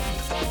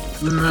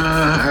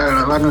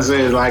 Nah, like I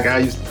said, I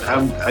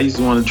used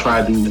to want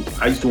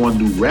to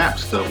do rap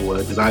stuff with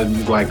it, because I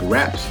used to like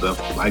rap stuff,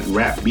 like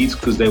rap beats,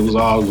 because they was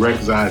all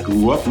records I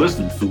grew up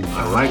listening to.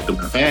 I liked them,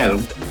 I had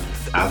them.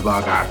 I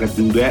thought I could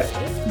do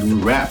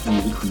rap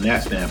music from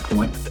that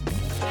standpoint.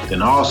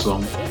 Then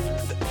also,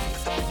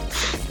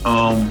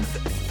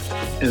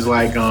 it's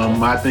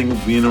my thing was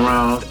being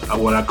around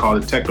what I call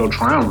the techno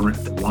triumvirate,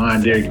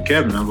 Juan, Derek, and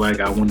Kevin. I was like,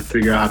 I wanted to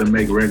figure out how to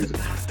make records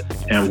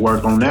and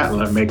work on that,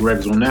 make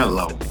records on that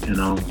level,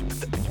 And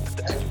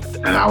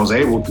I was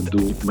able to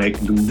do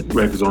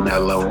records on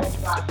that level,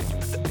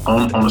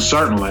 on a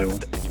certain level.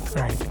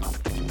 Right.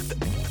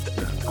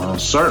 On a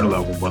certain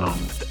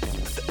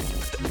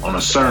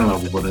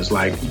level, but it's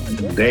like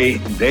they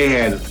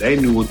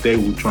knew what they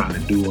were trying to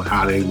do and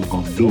how they were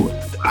going to do it.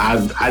 I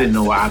didn't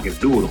know I could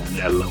do it on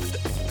that level.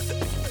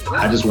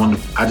 I just wanted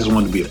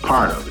to be a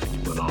part of it,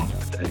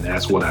 and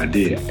that's what I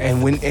did.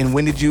 And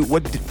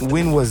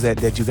when was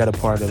that you got a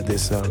part of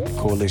this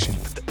coalition?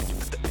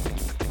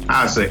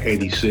 I'd say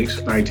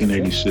 1986,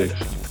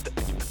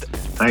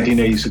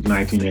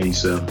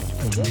 1987.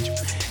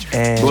 Mm-hmm.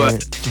 And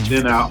but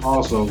then I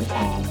also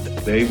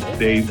they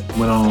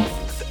went on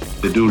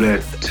to do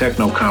that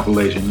techno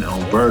compilation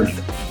on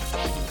Virgin,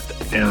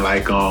 and I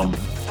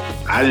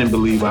didn't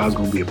believe I was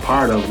going to be a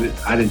part of it.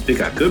 I didn't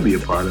think I could be a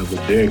part of it.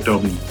 Derek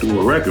told me to do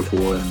a record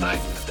for it,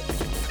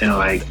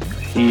 and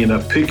he ended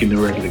up picking the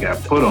record that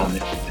got put on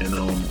it. And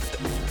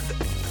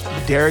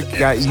Derek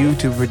got you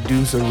to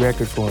produce a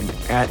record for him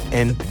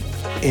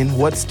in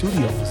what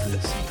studio was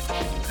this?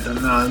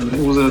 And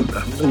it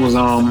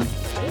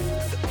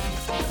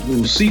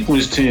was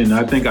Sequence 10.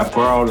 I think I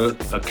borrowed a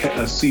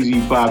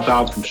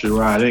CZ5000 from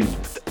Sherrod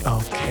England.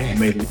 Okay.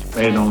 Made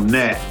it on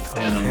that,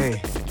 and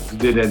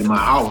did that in my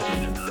house,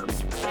 and then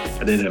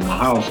I did it at my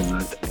house, and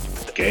I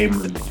gave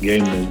him the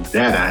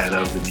data I had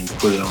of it, and he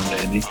put it on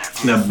there, and he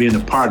ended up being a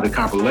part of the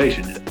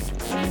compilation, and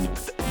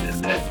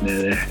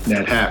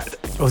that happened.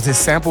 Was it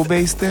sample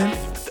based then?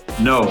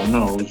 No,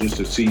 it was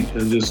just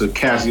a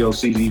Casio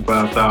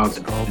CZ5000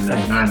 in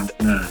that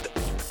 909.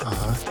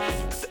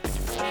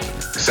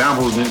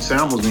 Samples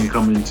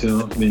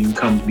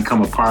didn't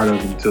become a part of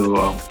it until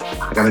I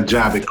got a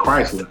job at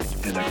Chrysler,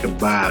 and I could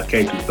buy a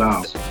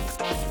K2000.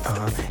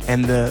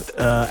 And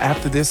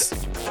after this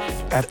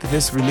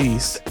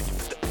release.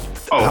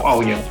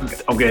 Oh yeah.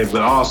 Okay,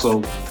 but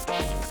also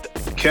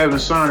Kevin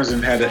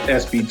Saunderson had an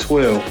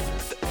SB12.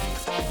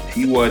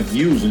 He wasn't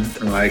using,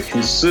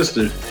 his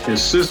sister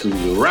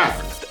was a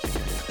rapper,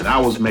 and I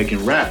was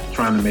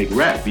trying to make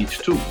rap beats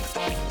too.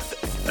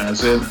 And I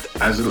said,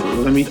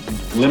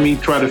 let me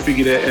try to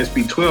figure that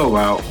SB12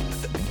 out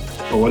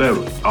or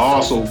whatever. I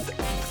also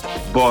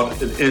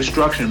bought an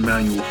instruction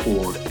manual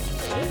for it,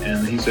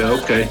 and he said,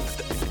 okay.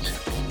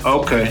 He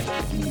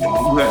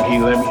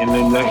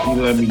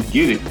let me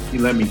get it. He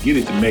let me get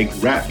it to make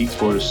rap beats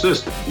for his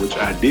sister, which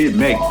I did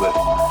make, but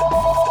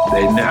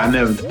I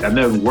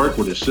never worked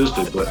with his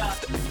sister, but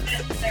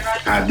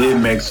I did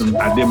make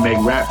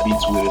rap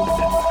beats with it, and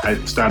then I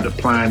started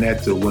applying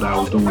that to what I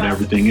was doing with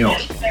everything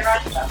else.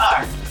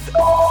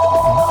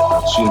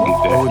 She'll get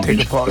that. Oh,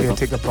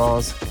 take a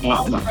pause.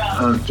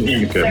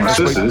 Okay, my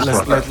sister.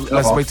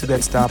 Let's wait till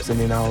that stops, and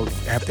then I'll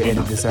have to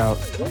edit this out.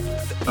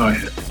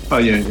 Oh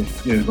yeah.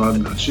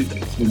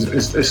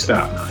 It's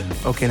stopped now.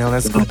 Okay, now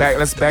let's go back.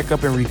 Let's back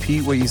up and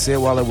repeat what you said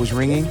while it was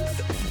ringing.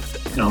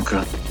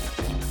 Okay.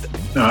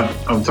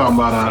 I'm talking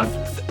about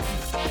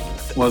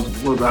all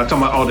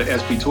the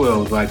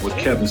SB12s, with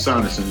Kevin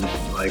Saunderson,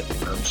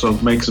 so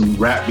make some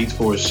rap beats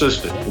for his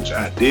sister, which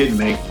I did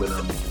make, but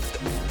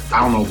I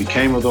don't know what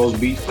became of those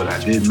beats, but I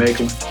did make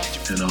them,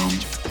 and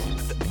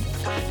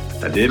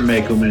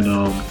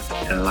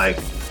I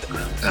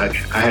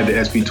had the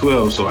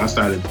SB12, so I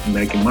started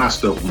making my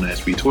stuff on the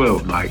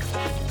SB12,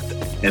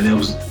 and it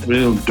was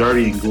real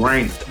dirty and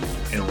grainy.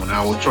 And when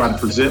I would try to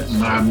present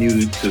my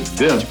music to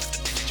them,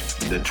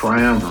 the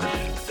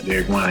triumvirate,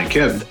 Derek, Juan, and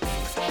Kevin,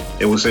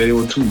 they would say they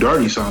were too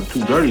dirty sound.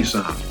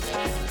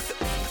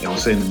 know,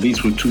 saying the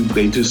beats were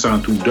they just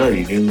sound too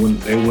dirty. They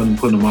wouldn't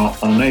put them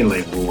out on their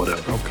label or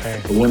whatever. Okay.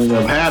 But what ended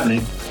up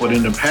happening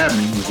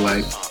was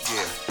like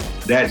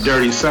that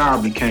dirty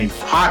sound became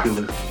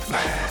popular.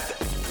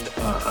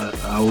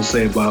 I would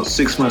say about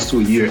 6 months to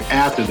a year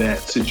after that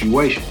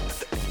situation.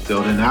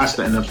 So then I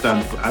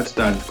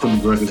started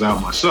putting records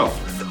out myself.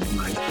 And I'm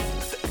like,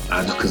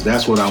 because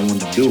that's what I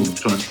wanted to do.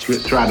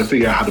 Try to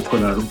figure out how to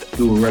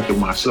do a record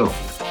myself,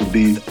 to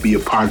be a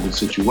part of the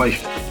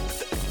situation.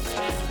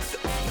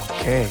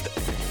 Okay.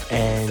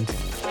 And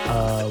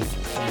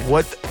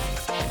what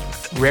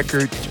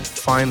record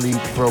finally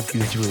broke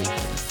you through?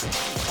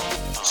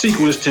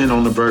 Sequence 10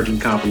 on the Virgin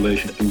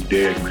compilation through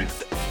Derek, man.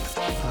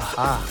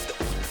 Aha.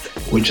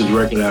 Which is a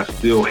record I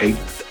still hate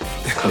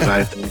because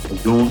I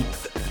was doing.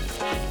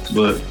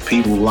 But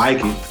people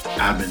like it.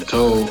 I've been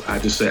told. I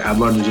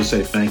learned to just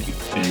say thank you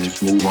and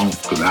just move on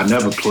because I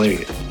never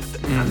played it.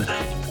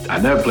 I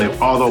never played it.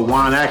 Although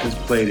Juan Atkins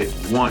played it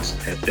once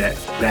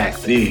back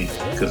then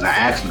because I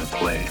asked him to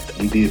play it.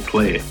 He did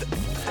play it,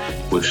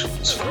 which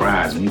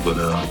surprised me. But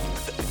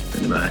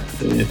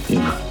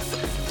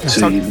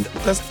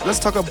Let's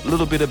talk a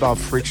little bit about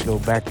Frictional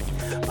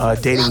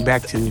dating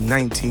back to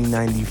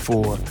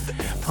 1994.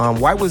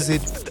 Why was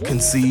it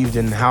conceived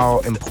and how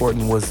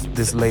important was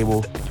this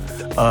label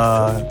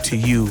to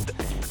you?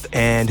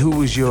 And who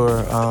was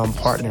your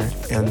partner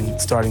in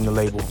starting the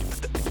label?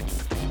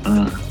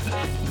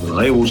 The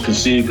label was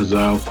conceived because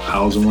I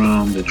was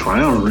around the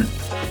Triumvirate,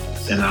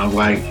 and I was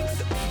like,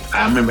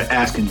 I remember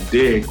asking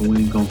Derek when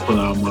he's gonna put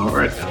out my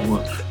record,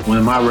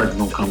 when my record's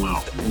gonna come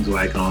out. He was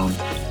like, oh,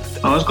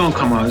 it's gonna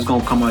come out.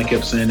 I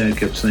kept saying that.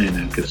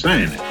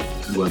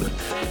 But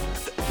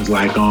it's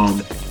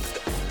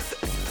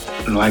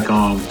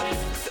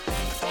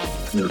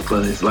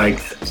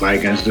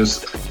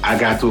I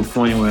got to a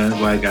point where it's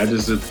like I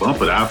just said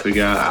bump it. I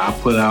figure I'm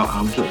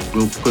just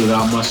gonna put it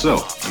out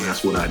myself, and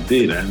that's what I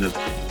did. I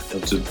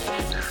just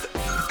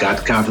got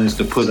the confidence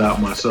to put it out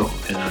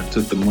myself, and I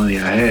took the money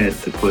I had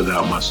to put it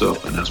out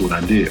myself, and that's what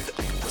I did.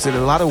 Was it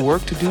a lot of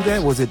work to do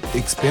that? Was it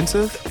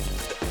expensive?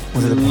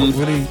 Was it a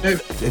really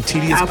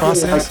tedious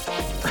process?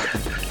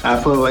 I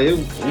feel like it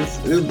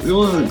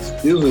was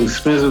as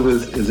expensive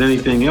as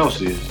anything else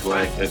is.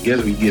 Like, I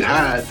guess we get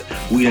high,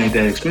 we ain't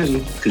that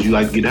expensive because you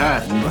like to get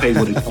high and you pay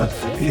what it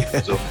costs.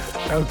 Yeah. So,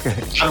 okay.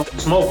 I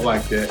don't smoke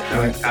like that. I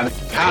don't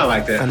high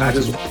like that. I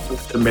just wanted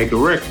to make a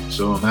record.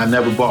 So I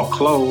never bought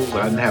clothes.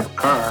 I didn't have a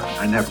car.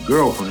 I didn't have a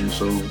girlfriend.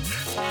 So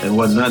there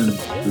wasn't nothing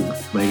to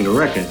making a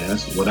record.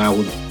 That's what I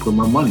would put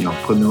my money on,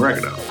 putting the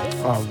record out.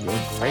 Oh,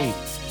 great.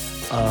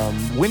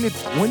 When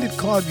did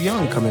Claude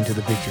Young come into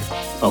the picture?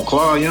 Oh,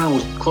 Claude Young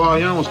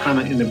was kind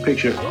of in the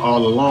picture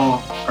all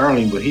along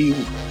early, but he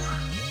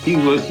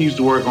used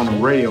to work on the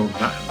radio,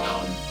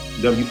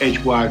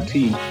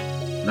 WHYT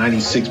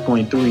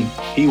 96.3.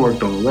 He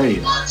worked on the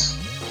radio.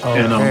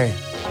 Okay. And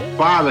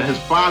his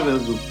father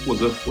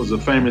was a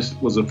famous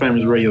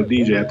radio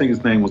DJ. I think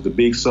his name was the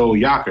Big Soul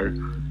Yacker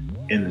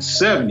in the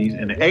 70s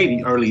and the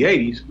 80s, early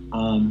 80s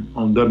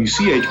on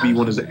WCHB,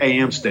 when it was an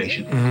AM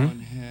station.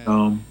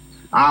 Mm-hmm.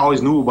 I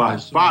always knew about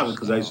his father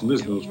because I used to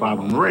listen to his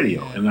father on the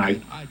radio. And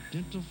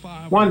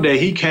one day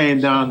he came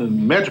down to the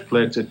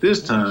Metroplex at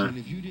this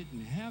time.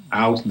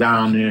 I was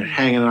down there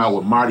hanging out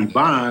with Marty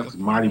Bonds.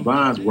 Marty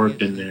Bonds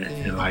worked in there,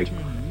 and I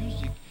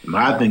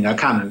think I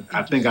kind of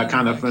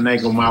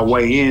finagled my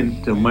way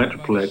into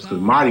Metroplex because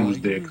Marty was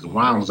there because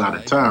Juan was out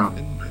of town.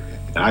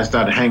 And I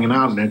started hanging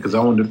out there because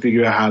I wanted to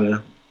figure out how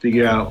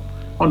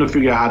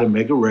to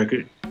make a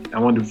record. I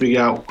wanted to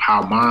figure out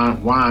how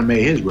Juan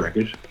made his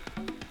records.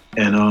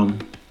 And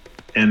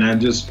I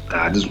just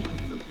kind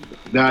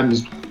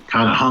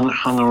of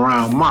hung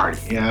around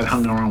Marty. Yeah, I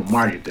hung around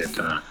Marty at that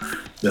time.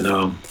 But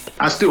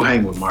I still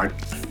hang with Marty.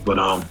 But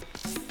I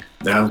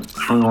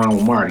hung around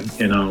with Marty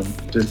and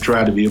just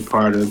tried to be a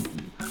part of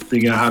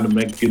figuring out how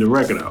to get a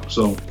record out.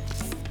 So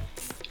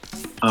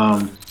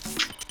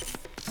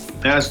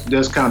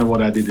that's kind of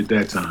what I did at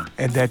that time.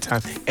 At that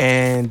time,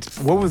 and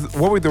what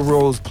were the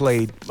roles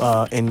played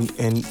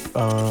in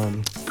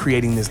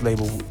creating this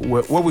label?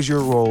 What was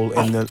your role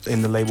in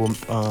the label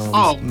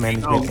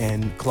management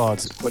and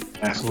Claude's?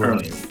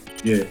 Earlier.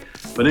 Yeah,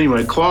 but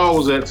anyway,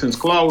 since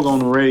Claude was on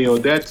the radio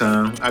at that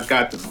time,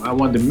 I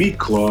wanted to meet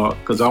Claude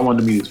because I wanted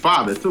to meet his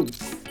father too,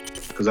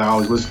 because I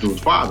always listened to his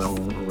father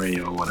on the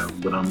radio or whatever.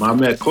 But I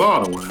met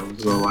Claude or whatever,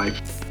 so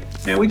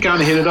and we kind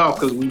of hit it off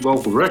because we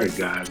both were record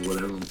guys or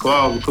whatever. And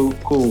Claude was a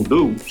cool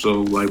dude.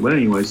 So but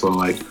anyway,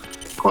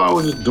 Claude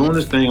was just doing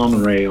this thing on the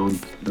radio,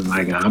 and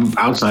I'm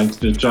outside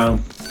still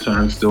trying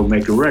to still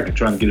make a record,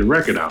 trying to get a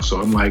record out. So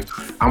I'm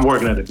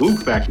working at a glue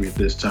factory at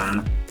this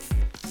time.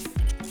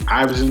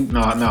 I'm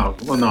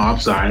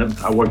sorry.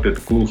 I worked at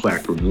the glue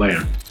factory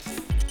later.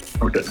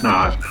 I worked at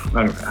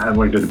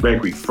the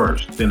bakery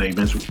first. Then I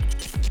eventually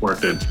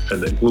worked at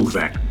the glue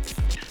factory.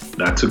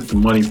 And I took the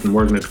money from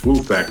working at the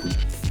glue factory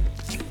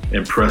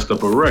and pressed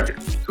up a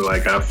record. So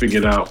I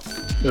figured out,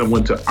 I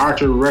went to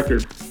Archer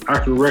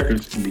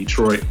Records in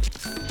Detroit,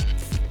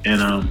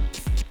 and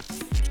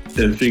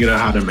and figured out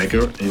how to make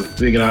it, and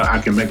figured out I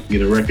can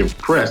get a record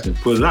pressed and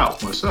put it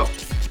out myself.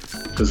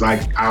 Cause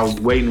like I was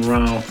waiting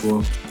around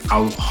I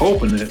was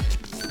hoping that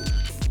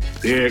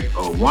Derek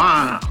or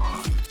Juan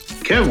or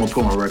Kevin would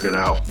put my record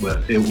out,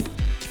 but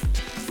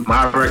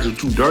my records were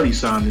too dirty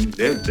sounding.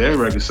 Their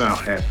record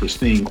sound had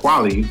pristine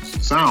quality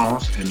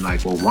sounds, and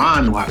like, well,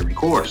 Juan knew how to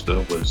record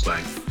stuff, but it's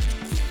like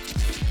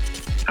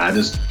I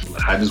just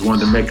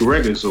wanted to make a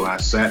record, so I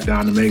sat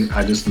down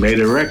I just made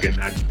a record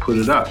and I put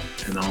it up.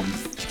 And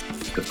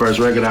the first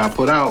record I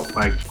put out,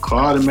 like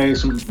Claude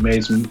made a record,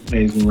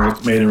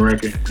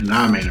 and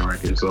I made a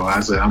record. So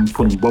I said I'm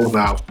putting both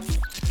out.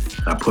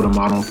 I put them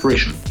out on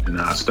Friction, and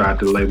I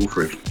started the label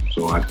Friction,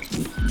 so I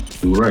can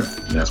do a record.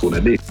 And that's what I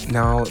did.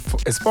 Now,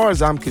 as far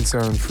as I'm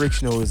concerned,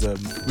 Frictional is a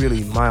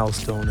really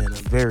milestone and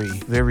a very,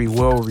 very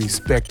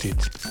well-respected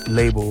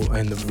label,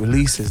 and the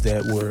releases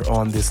that were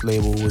on this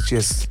label was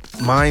just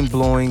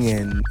mind-blowing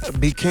and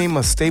became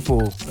a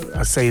staple,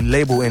 I say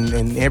label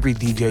in every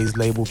DJ's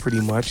label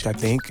pretty much, I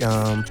think,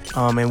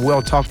 and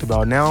well talked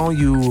about. Now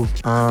you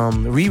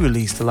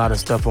re-released a lot of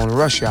stuff on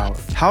Rush Hour.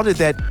 How did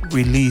that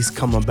release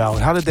come about?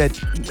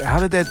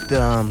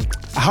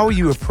 How were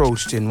you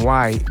approached, and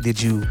why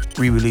did you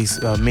re-release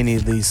many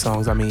of these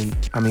songs? I mean,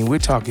 we're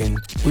talking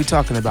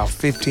about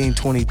 15,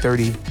 20,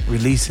 30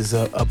 releases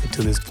up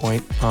until this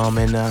point. I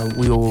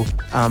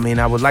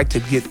would like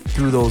to get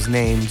through those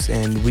names,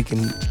 and we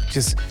can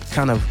just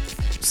kind of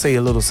say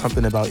a little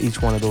something about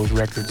each one of those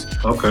records.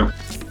 Okay.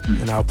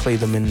 And I'll play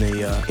them in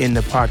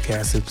the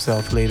podcast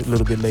itself a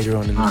little bit later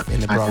on in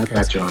the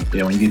broadcast. Yeah,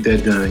 when you get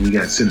that done, you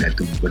got to send that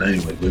to me. But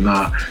anyway,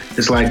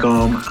 it's like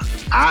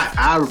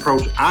I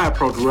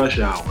approached Rush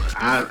Hour.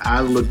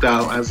 I looked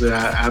out. I said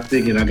I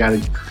figured I got to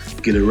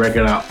get a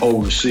record out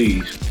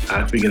overseas.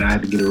 I figured I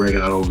had to get a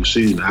record out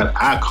overseas.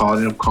 I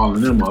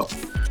calling them up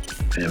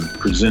and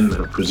present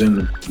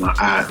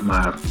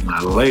my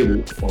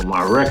label or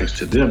my records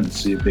to them to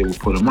see if they would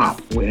put them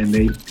out,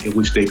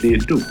 which they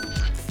did do.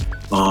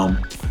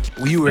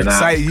 You were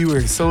excited. You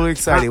were so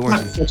excited,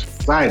 weren't you?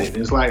 Excited.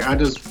 It's like I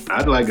figured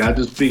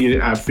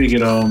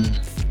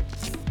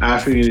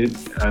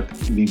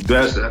the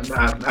best.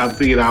 I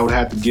figured I would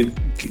have to get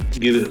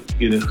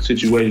a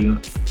situation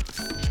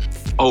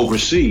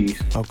overseas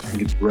and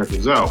get the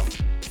records out,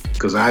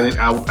 because I didn't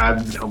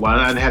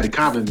have the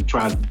confidence to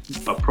try to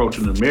approach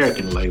an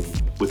American label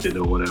with it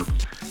or whatever.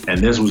 And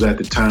this was at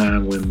the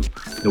time when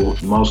there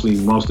was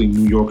mostly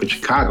New York and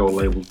Chicago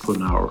labels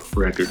putting out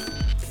records,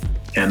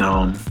 and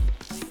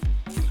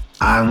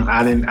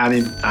I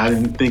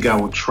didn't think I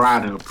would try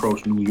to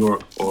approach New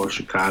York or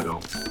Chicago.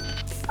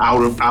 I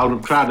would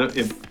have tried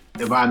to,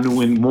 if I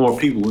knew any more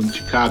people in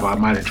Chicago, I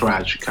might have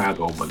tried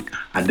Chicago, but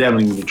I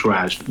definitely would have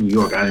tried New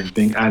York. I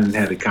didn't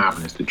have the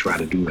confidence to try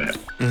to do that.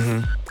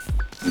 Mm-hmm.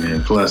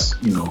 And plus,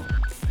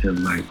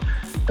 and like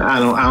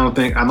I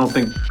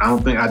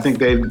think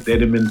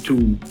they'd have been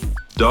too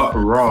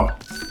raw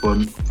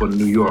for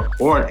New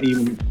York, or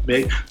even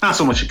not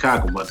so much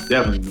Chicago, but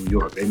definitely New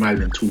York. They might have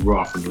been too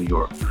raw for New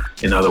York.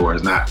 In other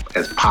words, not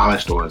as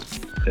polished or as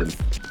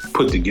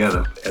put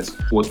together as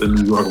what the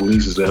New York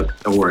releases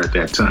were at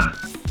that time.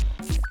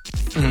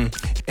 Mm-hmm.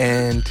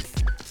 And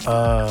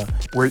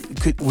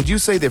would you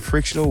say that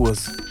Frictional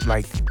was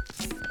like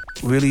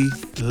really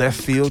left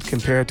field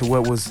compared to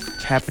what was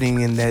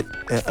happening in that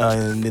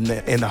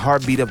in the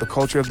heartbeat of the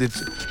culture of the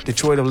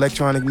Detroit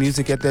electronic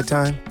music at that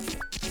time?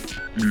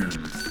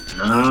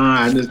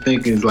 I just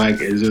think it's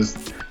just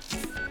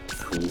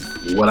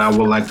what I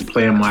would like to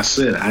play in my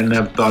set. I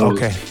never thought it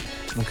was.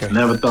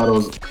 Never thought it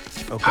was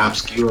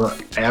obscure,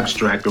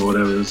 abstract, or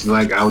whatever. It's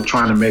like I was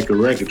trying to make a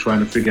record, trying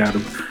to figure out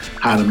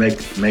how to make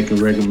a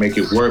record, make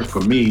it work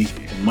for me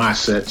in my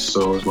sets.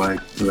 So it's like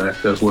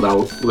that's what I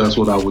would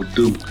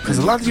do. Because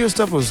a lot of your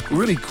stuff was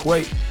really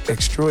quite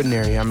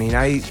extraordinary. I mean,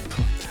 I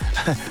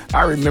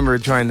remember a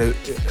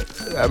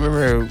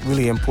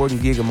really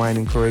important gig of mine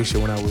in Croatia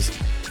when I was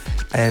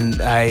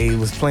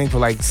playing for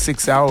like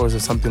 6 hours or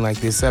something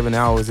like this, 7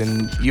 hours,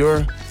 and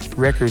your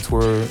records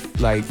were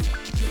like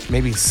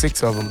maybe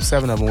 7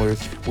 of them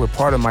were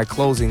part of my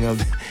closing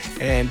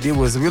and it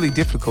was really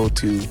difficult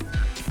to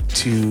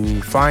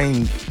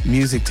find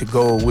music to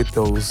go with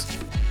those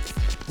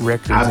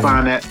records. I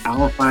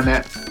don't find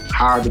that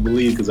hard to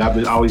believe, because I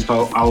was always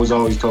told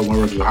my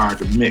records were hard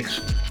to mix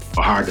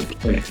or hard to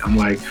play. I'm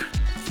like,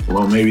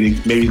 well, maybe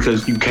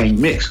because you can't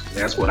mix.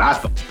 That's what I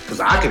thought,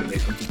 because I could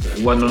mix them.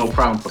 It wasn't no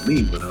problem for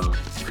me, but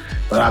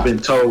I've been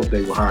told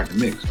they were hard to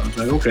mix. So I was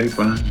like, okay,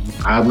 fine.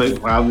 I'll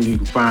you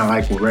can find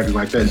like with records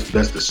like that, it's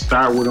best to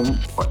start with them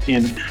or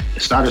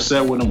start a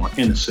set with them or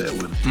end a set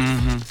with them.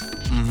 Mm-hmm.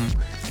 Mm-hmm.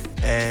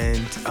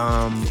 And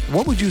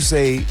what would you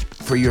say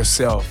for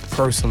yourself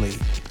personally?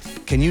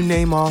 Can you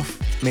name off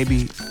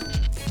maybe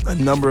a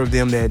number of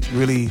them that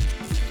really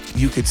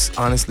you could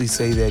honestly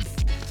say that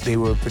they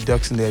were a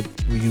production that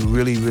you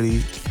really,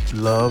 really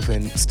love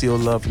and still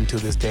love until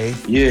this day?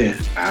 Yeah,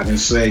 I can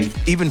say.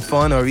 Even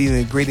fun or even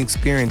a great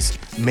experience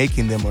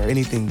making them, or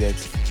anything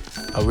that's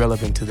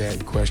relevant to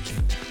that question?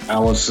 I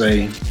would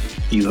say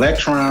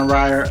Electron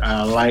Rider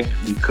I like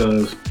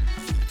because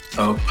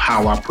of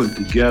how I put it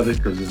together,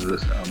 because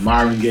there's a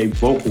Marvin Gaye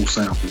vocal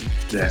sample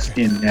that's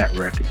in that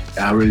record.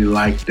 I really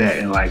like that,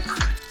 and like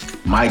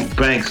Mike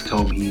Banks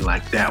told me he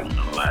liked that one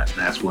a lot. And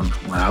that's when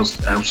I was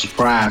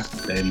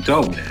surprised that he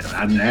told me that.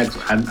 I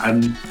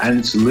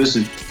didn't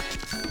solicit.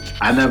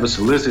 I never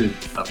solicited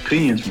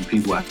opinions from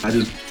people.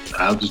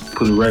 I'll just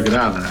put a record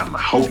out, and I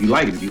hope you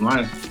like it. If you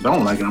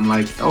don't like it, I'm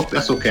like, oh,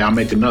 that's okay. I'll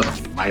make another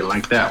one. You might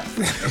like that one.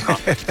 That's all.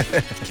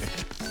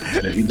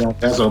 And if you don't,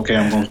 that's okay.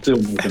 I'm gonna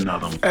still make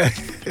another one.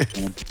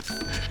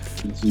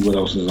 Let's see what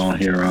else is on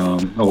here.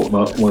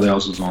 What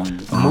else is on here?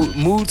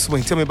 Mood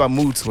Swing. Tell me about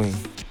Mood Swing.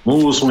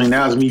 Mood Swing.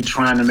 That was me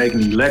trying to make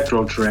an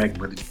electro track,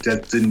 but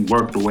that didn't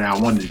work the way I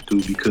wanted it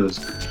to, because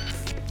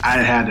I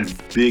had a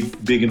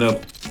big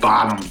enough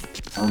bottom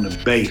on the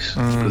bass.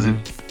 Mm-hmm.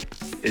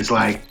 It's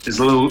like it's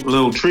a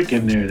little trick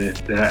in there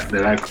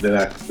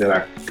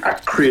that I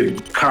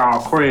cribbed Carl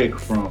Craig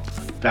from.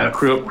 That I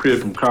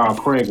cribbed from Carl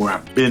Craig, where I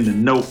bend the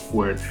note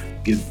where it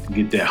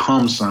get that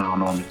hum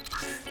sound on it.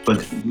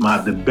 But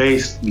the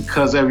bass,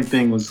 because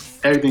everything was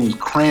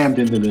crammed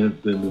into the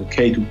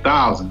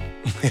K2000,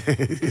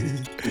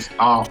 it's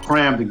all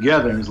crammed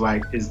together. It's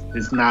like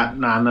it's not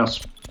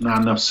enough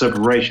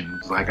separation.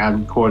 It's like I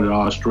recorded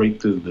all straight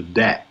to the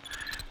DAT.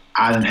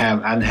 I didn't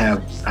have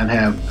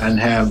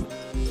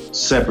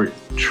separate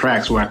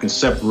tracks where I can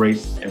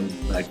separate and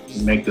like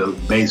make the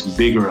bass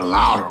bigger or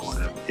louder or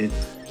whatever.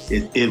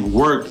 It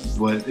worked,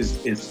 but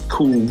it's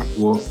cool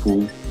for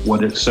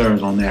what it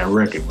serves on that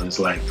record. But it's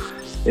like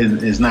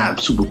it's not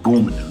super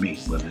booming to me.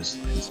 But it's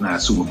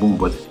not super boom.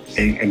 But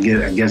I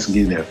guess it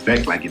gives the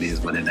effect like it is,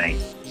 but it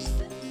ain't.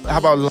 How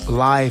about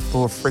Live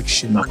for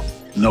Friction?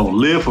 No,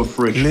 Live for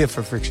Friction. Live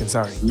for Friction.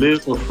 Sorry.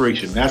 Live for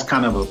Friction. That's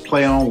kind of a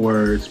play on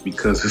words,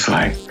 because it's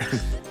like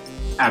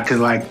I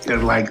can I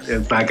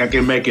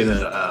can make it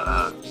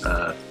a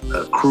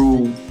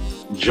crude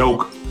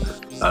joke,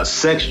 a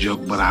sex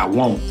joke, but I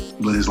won't.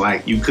 But it's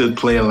like you could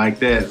play it like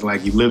that. It's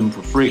like you're living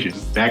for friction,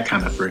 that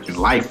kind of friction,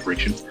 life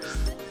friction.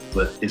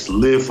 But it's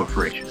live for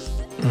friction.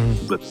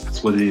 Mm-hmm. But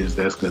that's what it is.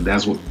 That's good.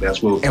 That's what we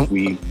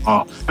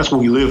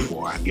live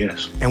for, I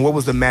guess. And what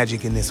was the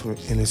magic in this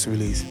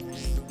release?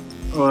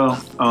 Well,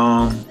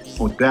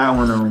 with that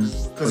one,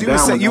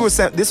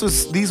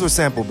 these were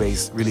sample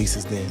based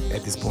releases then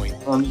at this point.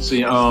 Let me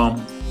see.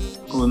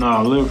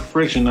 Live for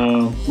Friction.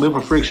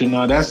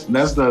 That's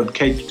the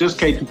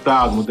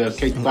K2000. With that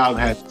K2000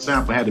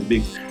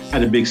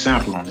 had a big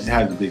sample on it. It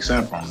had a big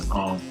sample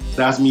on it.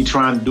 That's me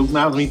trying to do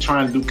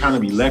kind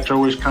of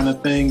electro-ish kind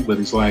of thing, but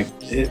it's like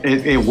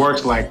it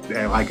works like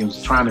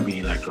it's trying to be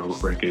electro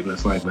record.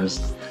 It's like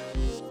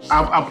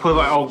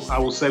I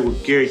would say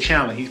with Gary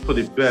Chandler, he's put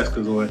it best,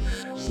 because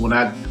when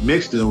I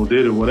mixed it or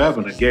did it or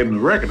whatever, and I gave him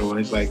the record, or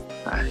it's like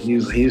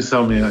he's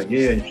telling me like,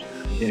 yeah,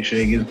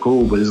 Shake, it's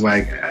cool, but it's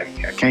like I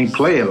can't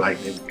play it like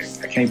that.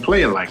 I can't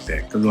play it like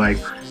that,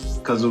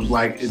 because it was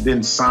like it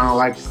didn't sound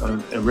like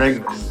a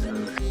regular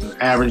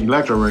average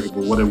electro record.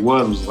 But what it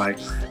was like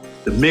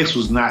the mix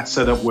was not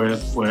set up where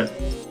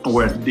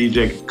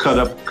DJ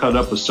could cut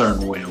up a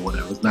certain way or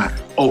whatever. It's not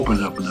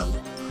open up enough.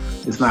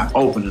 It's not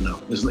open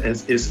enough. I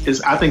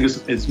think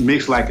it's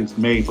mixed like it's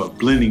made for a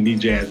blending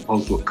DJ as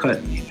opposed to a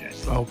cutting DJ.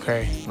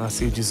 Okay, I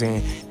see what you're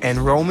saying. And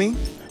roaming?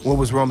 What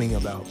was roaming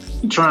about?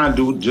 Try and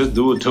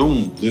do a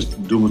tune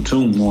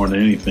more than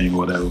anything,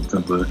 whatever.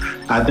 But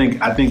I think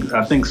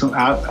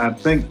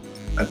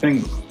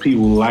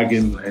people like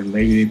it, and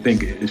maybe they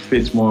think it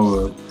fits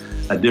more of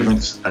a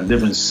different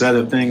set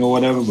of thing or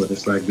whatever. But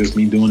it's like just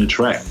me doing the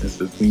track. It's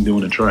just me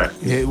doing the track.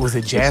 Was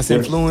it jazz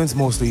influence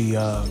mostly?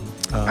 I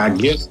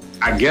guess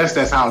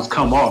that's how it's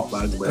come off.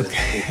 But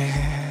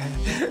okay.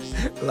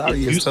 A lot of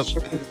your stuff.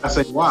 I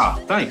say, wow,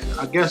 thanks.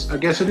 I guess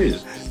it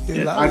is.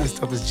 A lot of your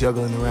stuff is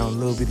juggling around a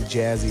little bit of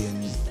jazzy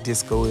and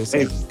disco-ish.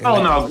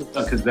 No,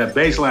 because that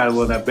bass line,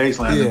 that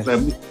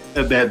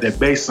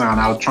bass sound,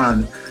 I was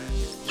trying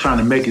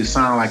to make it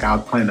sound like I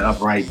was playing the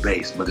upright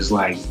bass, but it's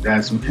like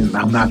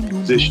I'm not in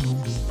position.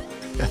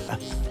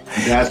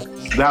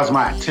 That's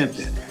my attempt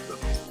at it.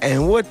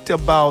 And what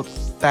about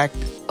Fact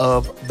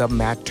of the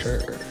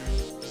Matter?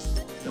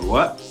 The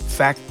what?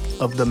 Fact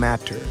of the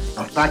Matter.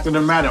 Fact of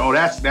the Matter. Oh,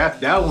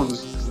 that one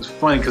is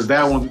funny, because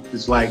that one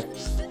is like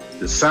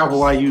the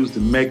sample I used to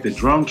make the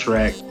drum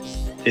track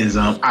is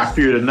I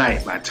Fear the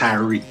Night by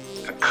Tyree.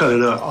 I cut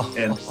it up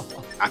and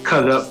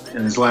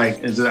it's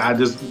like I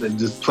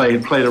just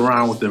played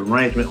around with the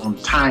arrangement on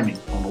timing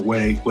on the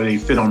way they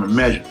fit on the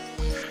measure.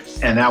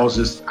 And that was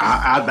just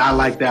I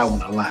like that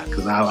one a lot,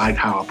 because I like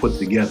how I put it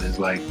together. It's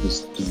like and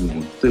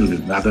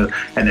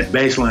the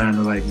bass line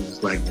is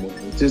like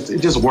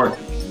it just worked.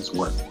 It just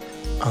worked.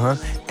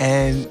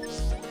 And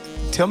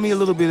tell me a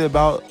little bit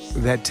about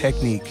that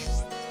technique.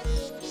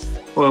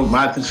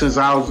 Well, since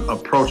I was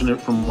approaching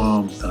it from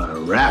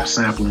rap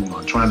sampling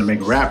or trying to make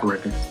a rap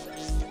record,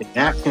 with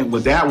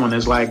that one,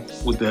 it's like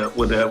with the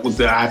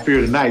I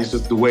Fear the Night, it's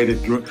just the way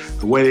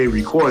they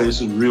record it.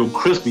 It's a real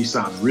crispy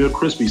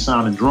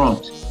sounding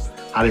drums.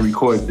 How they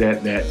record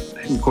that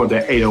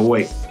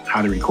 808.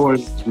 How they record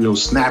it, it's real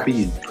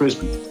snappy and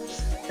crispy.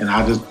 And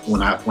I just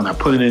when I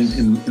put it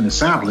in the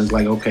sample, it's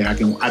like, okay, I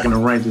can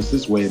arrange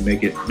this way and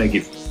make it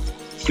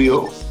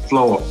feel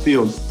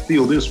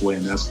this way,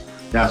 and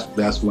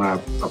that's my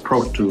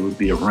approach to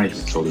the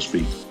arrangement, so to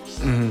speak.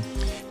 Mm-hmm.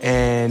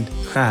 And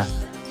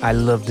I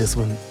love this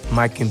one.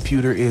 My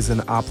computer is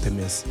an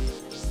optimist.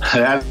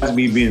 That's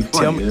me being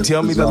funny.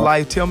 Tell me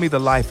the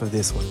life of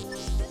this one.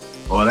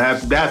 Well,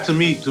 that to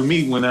me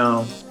when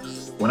I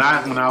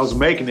was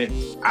making it,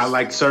 I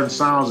liked certain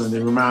sounds and they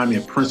remind me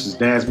of Prince's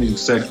Dance Music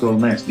Sex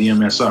Romance,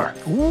 DMSR.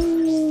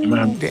 Ooh,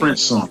 remember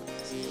Prince song.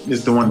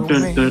 It's the one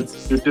dun, dun,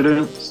 dun, dun,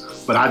 dun.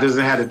 But I just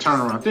had to turn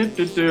around. Dun,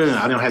 dun, dun.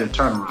 I didn't have the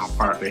turnaround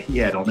part that he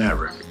had on that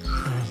record.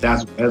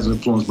 That's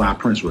influenced by a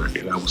Prince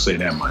record, I would say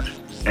that much.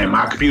 And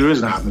my computer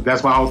is not.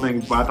 That's my whole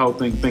thing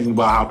thinking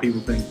about how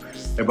people think.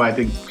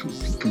 Everybody think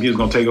computer's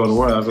gonna take over the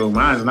world. I said, well,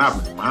 mine's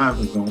not.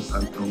 Mine's gonna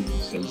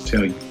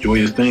tell you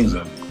joyous things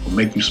or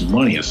make you some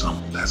money or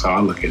something. That's how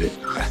I look at it.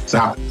 It's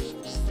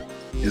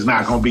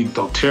not gonna be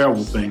a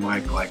terrible thing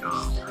like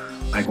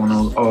one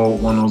of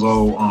those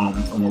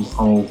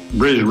old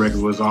British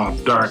records was all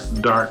dark,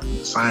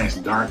 science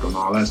dark and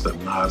all that stuff.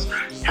 Now it's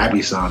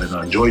happy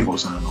sounding, joyful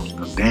sounding,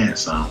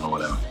 dance sound or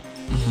whatever.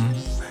 Mm-hmm.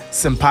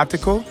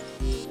 Simpatico,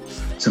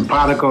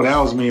 that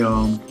was me.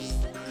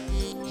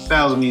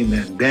 That was me and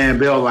that Dan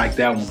Bell liked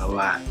that one a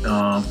lot.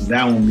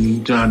 That one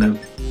me trying to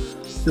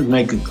just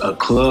make a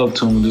club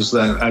tune, just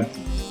like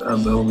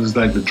it's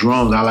like the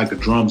drums. I like the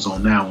drums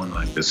on that one,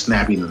 like the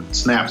snap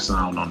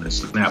sound on the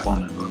snap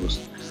on the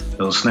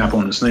little snap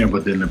on the snare.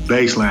 But then the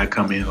bass line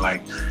come in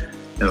like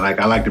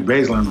I like the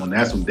bass line on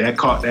that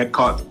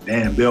caught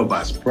Dan Bell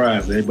by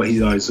surprise.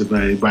 He always said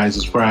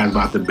everybody's surprised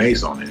about the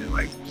bass on it,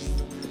 like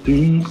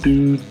do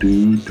do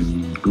do do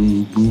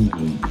boom boom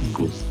boom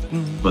boom.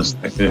 But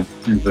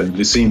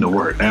it seemed to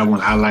work. That one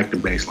I like the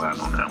bass line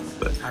on that one.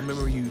 But I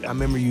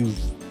remember you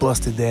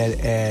busted that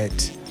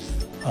at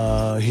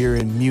here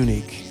in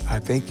Munich. I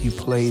think you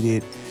played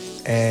it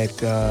at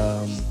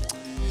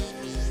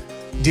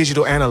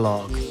Digital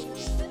Analog.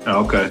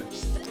 Oh, okay.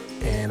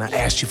 And I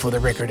asked you for the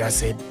record. I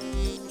said,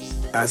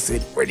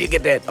 where do you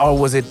get that? Or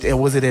was it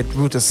at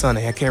Ruta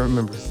Sunny? I can't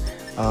remember.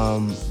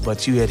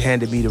 But you had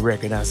handed me the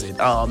record. I said,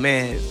 oh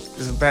man, this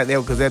is bad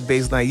there because that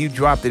bass line, you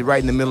dropped it right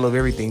in the middle of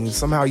everything.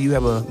 Somehow you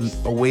have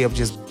a way of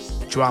just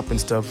dropping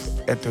stuff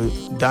at the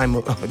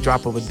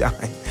drop of a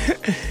dime.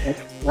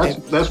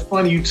 That's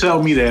funny you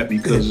tell me that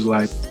because it's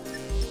like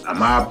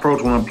my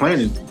approach when I'm playing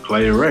is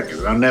play a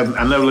record. I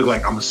never look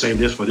like I'm gonna save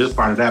this for this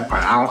part or that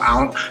part. I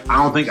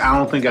don't think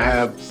I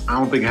have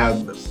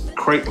a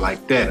crate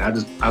like that. I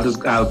just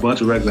got a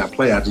bunch of records I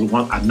play. I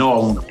know I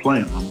want to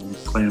play them. I'm gonna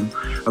play them.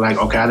 I'm like,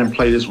 okay, I didn't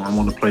play this one. I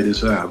want to play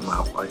this out.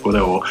 Like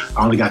whatever.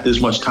 I only got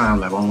this much time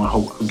left. I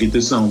hope I get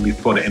this on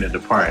before the end of the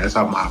party. That's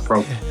how my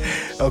approach.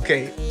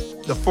 Okay,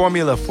 the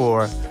formula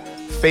for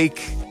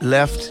fake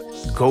left,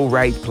 go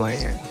right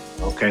plan.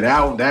 Okay,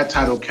 that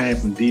title came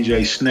from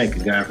DJ Snake, a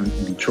guy from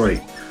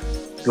Detroit.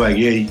 He's like,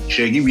 yeah,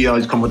 Shake, you be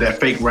always come with that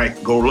fake right,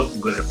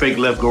 fake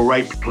left, go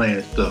right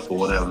playing stuff or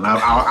whatever. And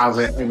I was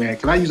like, hey man,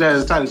 can I use that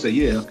as a title? He said,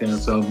 yeah, okay.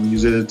 So I'm gonna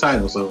use it as a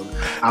title. So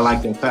I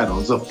like that title.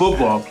 It's a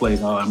football play,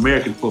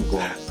 American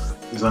football.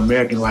 It's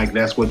American, like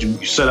that's what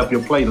you set up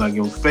your play, like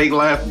fake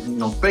left,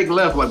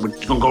 like but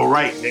you're gonna go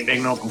right. They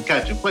not gonna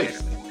catch your player.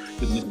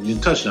 You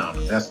touchdown.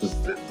 That's where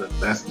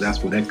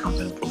that comes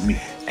in for me.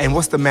 And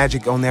what's the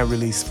magic on that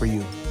release for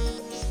you?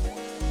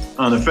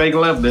 On the fake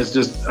left, that's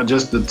just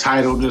the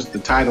title, like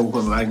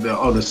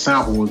the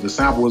sample was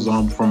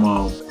from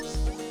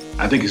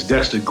I think it's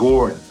Dexter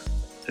Gordon.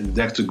 And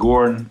Dexter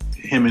Gordon,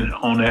 him in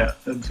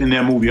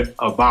that movie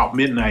About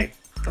Midnight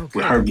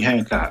with Herbie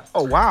Hancock.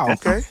 Oh wow,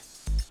 okay.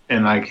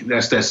 And like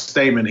that's that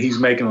statement he's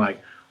making,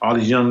 like all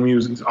these young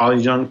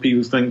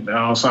people think they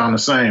all sound the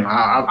same.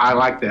 I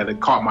like that. It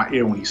caught my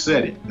ear when he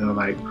said it.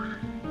 Like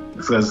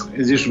because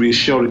it used to be a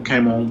show that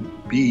came on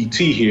BET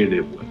here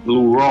that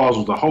Lou Rawls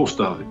was the host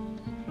of it.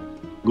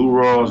 Lou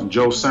Rawls and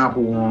Joe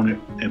Sample were on it,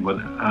 and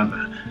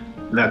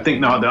I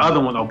think the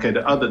other one. Okay,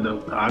 I'll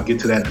get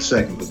to that in a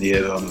second. But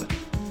yeah,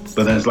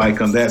 but that's like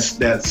that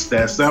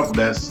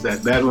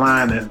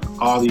line that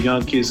all the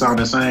young kids sound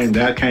the same.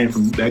 That came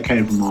from.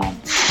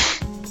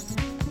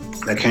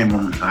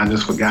 I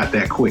just forgot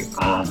that quick.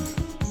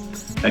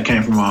 That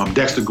came from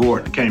Dexter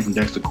Gordon. It came from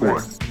Dexter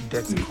Gordon. Right.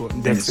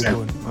 Dexter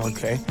Gordon.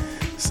 Okay,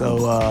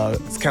 so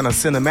it's kind of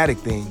cinematic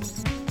thing.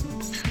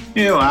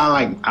 Yeah,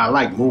 I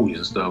like movies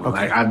and stuff.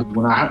 Okay. Like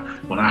when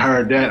I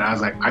heard that, I was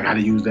like, I got to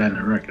use that in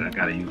the record.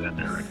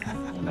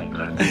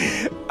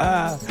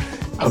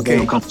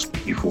 Okay. Come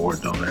before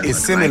it though.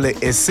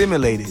 Assimilated.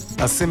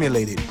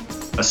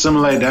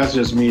 That's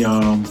just me.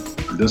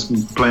 Just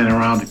me playing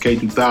around the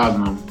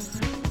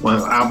K2000.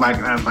 Well, I'm like,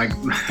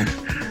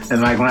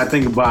 and like when I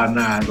think about it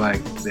now, it's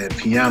like that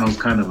piano's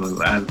kind of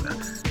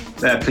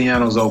that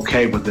piano's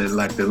okay, but the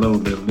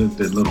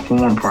little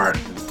horn part.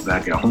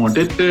 Like a horn,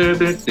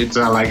 it's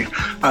like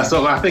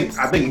so. I think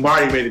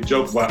Marty made a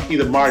joke about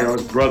either Marty or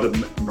his brother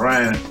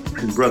Brian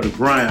his brother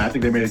Brian. I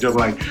think they made a joke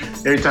like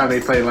every time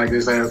they play like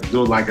this, they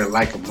do like a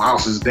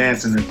mouse is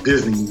dancing in a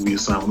Disney movie or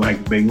something.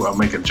 Like they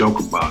make a joke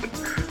about it.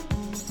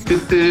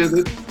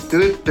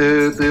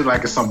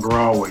 Like it's some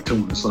Broadway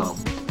tune or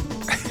something.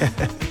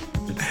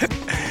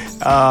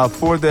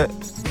 For the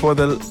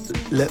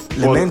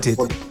lamented.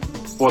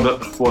 For the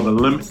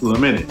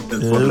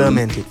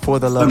lamented. For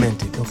the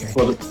lamented. Okay.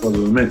 For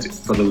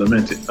the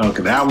lamented.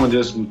 Okay, that one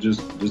just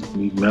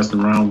me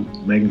messing around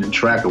making a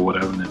track or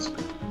whatever.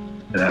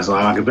 And that's all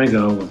I could think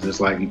of. Just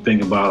like you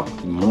think about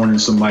mourning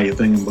somebody, you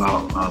think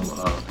about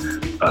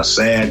a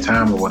sad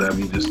time or whatever.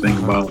 You just think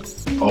about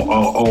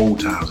old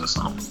times or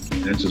something.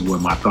 That's just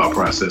what my thought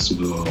process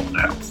was on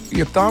that.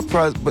 Your thought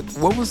process, but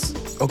what was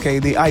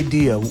the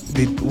idea?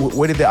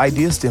 Where did the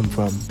idea stem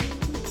from?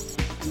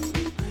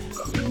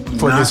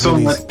 For Not this so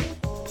release? much.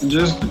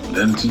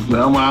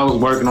 When I was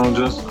working on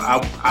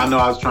I know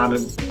I was trying to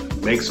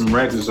make some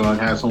records so I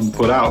had something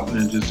put out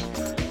and just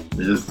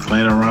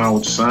playing around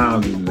with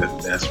sounds, and that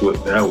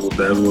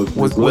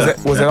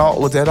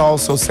was that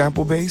also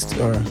sample based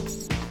or?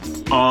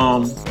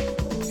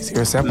 Is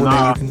there a sample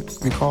that you can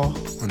recall?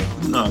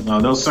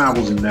 Or no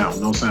samples in that one.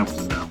 No samples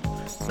in that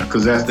one.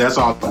 Because that's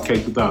all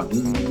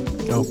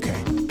K2000.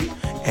 Okay.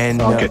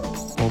 And okay.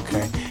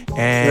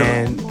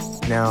 And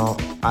now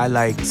I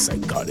like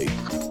Psychotic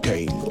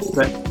Tango.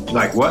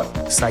 Like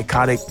what?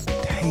 Psychotic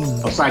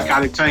Tango.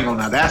 Psychotic Tango.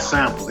 Now that's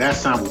sample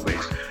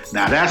based.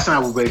 Now that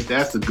sample based,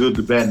 that's the Good,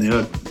 the Bad, and the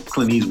Ugly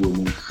Clint Eastwood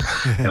movie.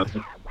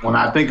 When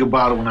I think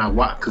about it, when I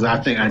watch, because I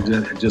think I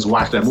just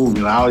watched that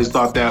movie, I always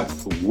thought that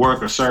would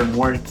work a certain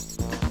way.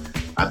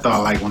 I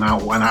thought like when I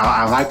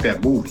like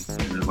that movie,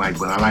 and it's like,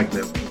 but I like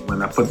that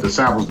when I put the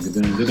samples,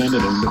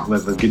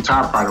 the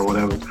guitar part or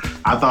whatever.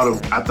 I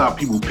thought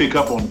people pick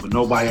up on it, but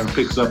nobody ever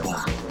picks up on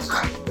it.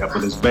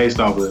 But it's based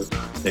off of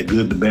that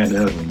Good, the Bad, and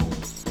the Ugly movie.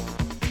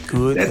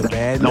 Good, the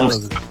Bad, and the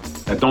Ugly.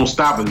 That Don't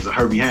Stop It is a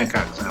Herbie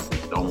Hancock sample.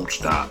 Don't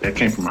Stop. That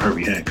came from a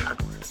Herbie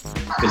Hancock.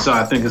 And so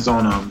I think it's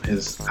on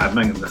the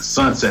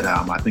Sunset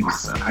album. I think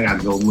it's. I got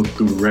to go look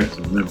through the records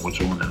and remember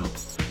which one now.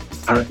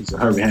 It's a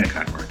Herbie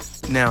Hancock record.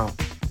 Now,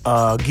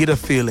 Get a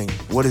Feeling.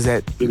 What does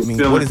that mean?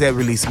 What does that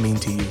release mean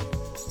to you?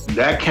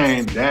 That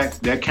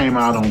came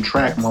out on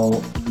Track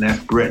Mode, and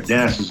that's Brett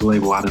Dancer's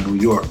label out of New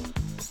York.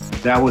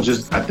 That was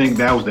just, I think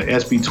that was the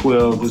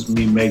SB12, just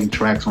me making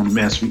tracks on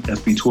the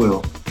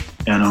SB12,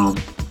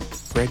 and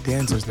Brett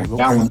Dancer's label.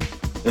 That one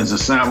is a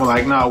sample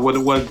like what it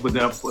was, but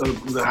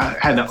I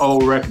had an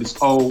old record, this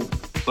old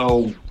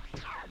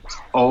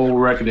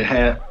record that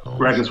had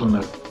records from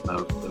the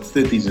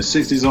 50s and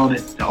 60s on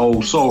it, the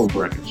old soul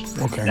records.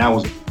 Okay. That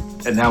was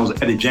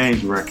Eddie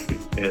James record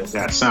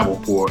that sample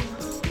for it.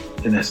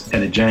 And that's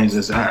Eddie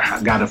James.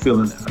 I got a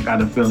feeling.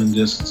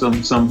 Just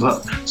some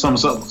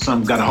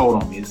got a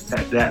hold on me. It's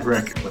that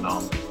record, but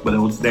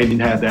they didn't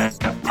have that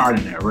part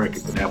in that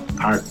record. But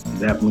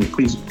that little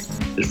piece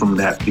is from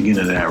that beginning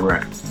of that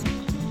record.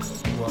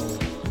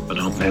 Whoa. But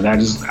and I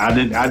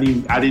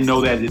didn't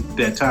know that at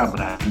that time,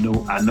 but I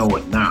know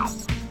it now.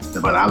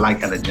 But I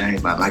like Etta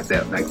James. I like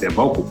that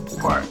vocal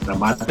part.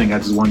 I think I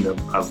just wanted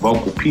a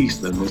vocal piece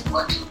to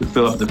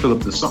fill up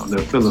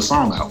the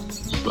song out.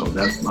 So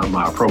that's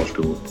my approach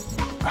to it.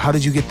 How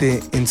did you get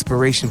the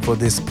inspiration for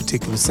this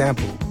particular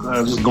sample? I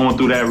was just going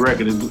through that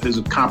record. It's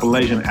a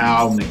compilation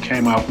album that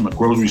came out from a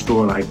grocery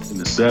store like in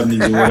the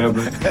 70s or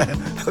whatever.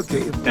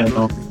 Okay. And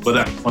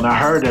but when I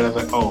heard that, I was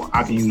like, oh,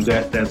 I can use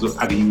that.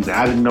 I can use that.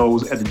 I didn't know it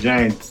was Etta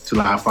James till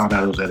I found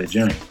out it was Etta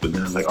James. But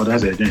then I was like, oh,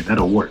 that's Etta James.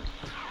 That'll work.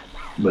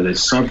 But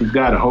it's something's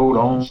got to hold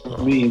on to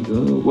me.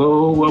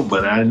 Whoa.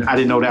 But I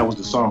didn't know that was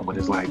the song. But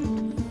it's like,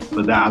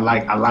 I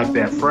like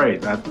that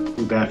phrase. I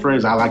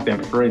like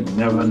that phrase.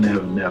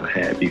 Never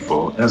had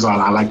before. That's all.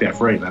 I like that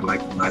phrase.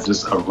 I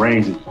just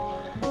arrange it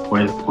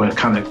where it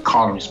kind of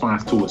call and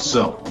response to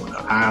itself.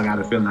 I got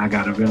a feeling.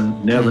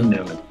 Never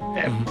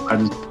had. I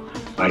just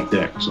like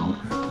that. So.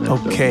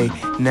 Okay.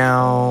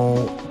 Now,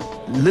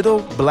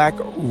 Little Black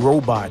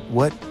Robot.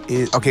 What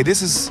is? Okay,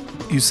 this is,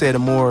 you said, a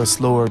more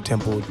slower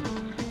tempo.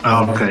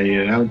 Okay,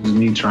 yeah, that was just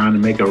me trying to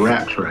make a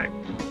rap track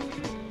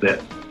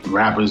that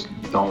rappers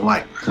don't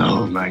like.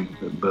 So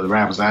the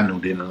rappers I knew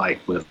didn't like,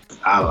 but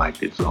I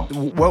liked it. So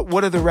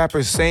what are the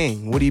rappers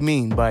saying? What do you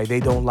mean by they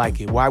don't like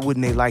it? Why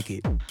wouldn't they like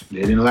it?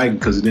 They didn't like it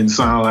because it didn't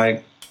sound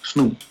like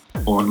Snoop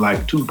or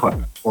like Tupac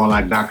or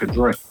like Dr.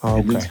 Dre.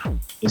 Okay.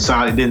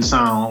 It didn't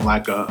sound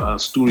like a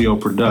studio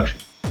production.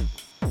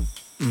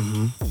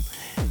 Mm-hmm.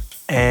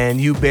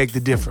 And you beg to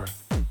differ.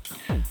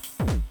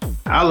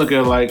 I look at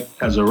it like,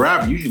 as a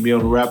rapper, you should be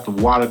able to rap the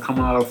water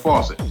coming out of a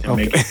faucet and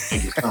make it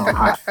sound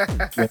hot.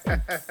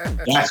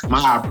 That's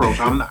my approach.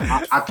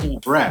 I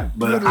can't rap,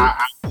 but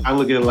I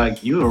look at it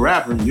like, you're a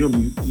rapper,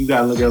 you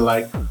gotta look at it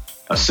like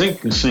a singer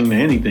can sing to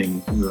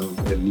anything.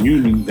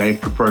 Usually they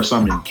prefer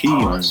something in key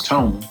or in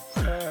tone,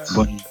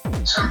 but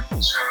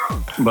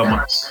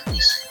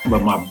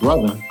my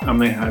brother,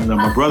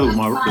 my brother was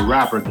the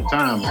rapper at the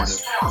time.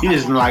 He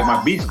just didn't like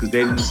my beats because they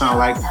didn't sound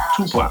like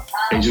Tupac.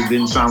 They just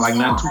didn't sound like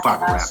nothing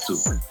Tupac would rap to.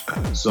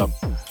 So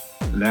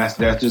And that's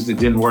just, it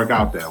didn't work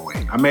out that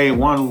way. I made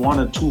one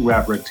or two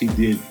rap records he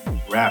did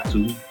rap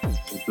to.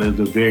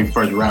 The very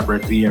first rap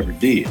record he ever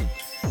did.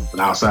 But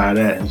outside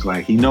of that, it's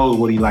like he knows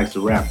what he likes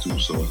to rap to,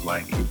 so it's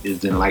like he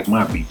just didn't like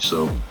my beat.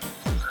 So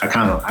I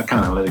kind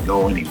of let it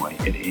go anyway.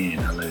 At the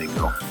end, I let it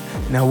go.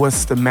 Now,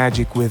 what's the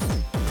magic with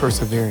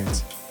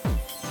Perseverance?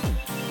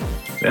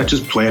 That's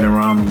just playing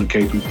around on the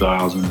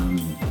K2000 and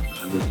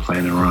just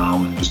playing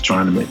around and just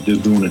trying to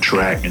just doing a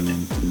track and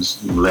then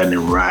just letting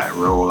it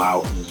roll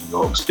out and just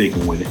go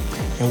sticking with it.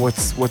 And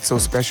what's so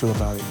special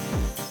about it?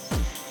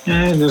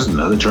 Yeah, there's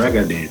another track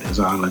I did. That's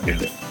how I look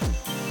at it.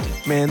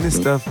 Man, this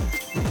stuff.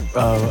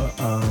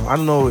 I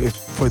don't know if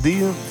for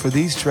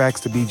these tracks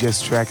to be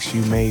just tracks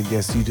you made,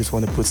 yes, you just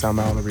want to put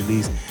something out on a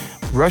release.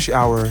 Rush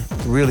Hour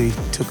really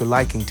took a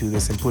liking to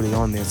this and put it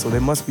on there, so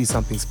there must be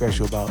something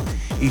special about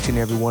each and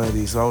every one of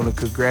these. So I want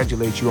to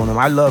congratulate you on them.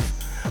 I love.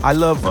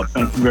 Well,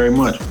 thank you very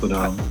much. But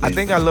I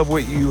think I love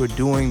what you are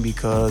doing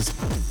because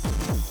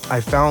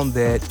I found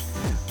that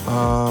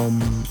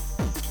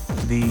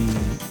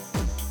the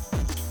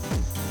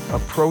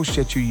approach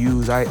that you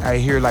use, I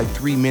hear like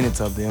 3 minutes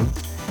of them,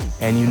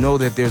 and you know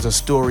that there's a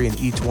story in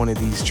each one of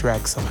these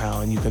tracks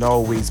somehow, and you can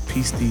always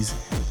piece these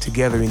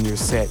together in your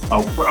set.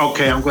 Oh,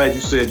 okay, I'm glad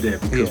you said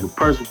that because with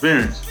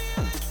Perseverance,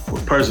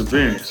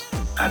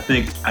 I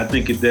think at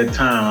that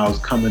time I was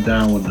coming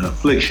down with an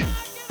affliction,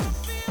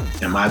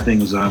 and my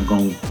thing was I'm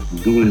gonna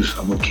do this.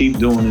 I'm gonna keep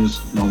doing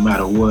this no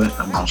matter what.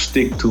 I'm gonna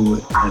stick to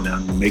it and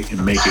then make it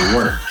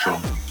work. So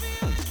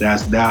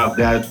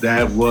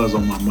that was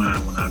on my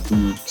mind when I was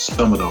doing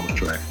some of those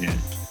tracks. Yeah.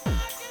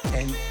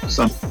 And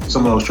some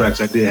of those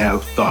tracks I did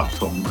have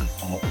thoughts on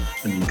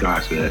in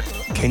regards to that.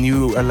 Can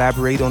you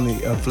elaborate on the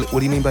what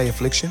do you mean by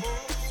affliction?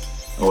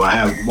 Oh, I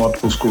have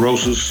multiple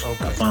sclerosis.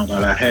 Okay. I found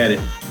out I had it,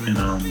 and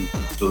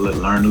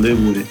learn to live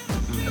with it.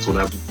 And that's what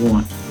I've been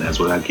doing. That's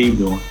what I keep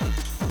doing.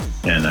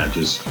 And I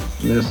just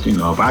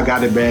if I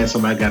got it bad,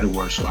 somebody got it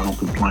worse. So I don't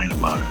complain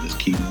about it. I just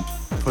keep it.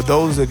 For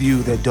those of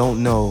you that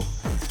don't know,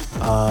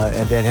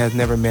 and that has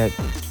never met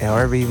or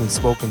ever even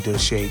spoken to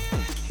Shake,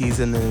 he's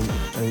an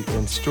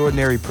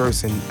extraordinary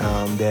person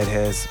that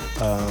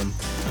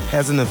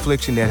has an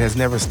affliction that has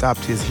never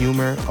stopped his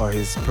humor or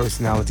his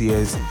personality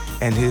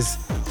and his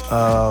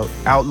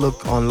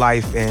outlook on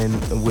life and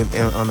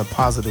on a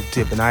positive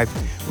tip. And I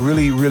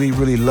really, really,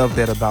 really love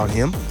that about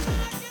him.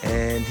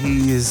 And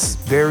he is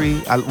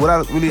what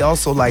I really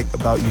also like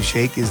about you,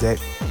 Shake, is that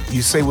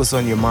you say what's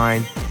on your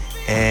mind.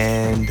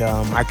 And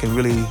I can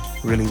really,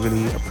 really,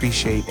 really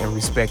appreciate and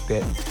respect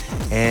that.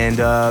 And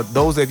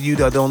those of you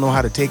that don't know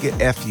how to take it,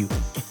 F you.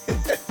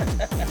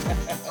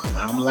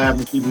 I'm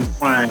laughing, keeping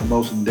crying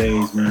most of the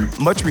days, man.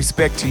 Much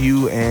respect to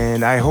you,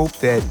 and I hope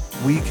that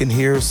we can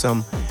hear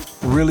some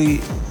really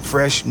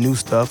fresh new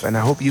stuff, and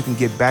I hope you can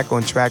get back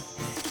on track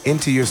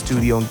into your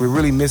studio. And we're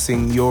really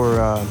missing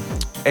your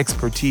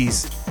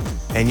expertise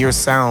and your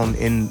sound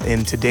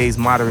in today's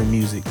modern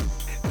music.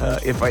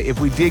 If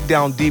we dig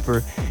down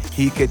deeper,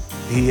 he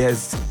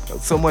has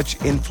so much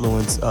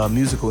influence,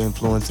 musical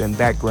influence and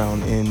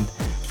background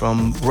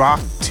from rock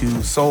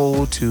to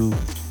soul to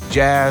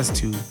jazz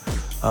to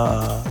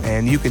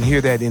and you can hear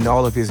that in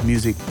all of his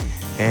music.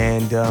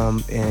 And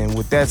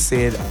with that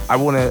said, I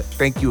want to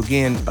thank you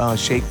again,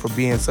 Shake, for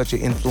being such an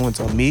influence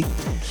on me.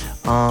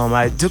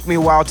 It took me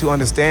a while to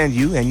understand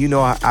you, and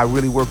I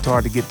really worked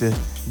hard to get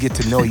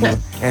to know you.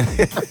 And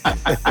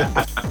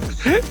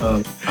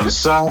I'm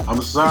sorry I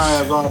was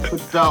all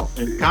put out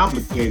and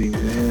complicated,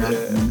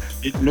 man.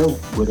 I didn't know,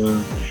 but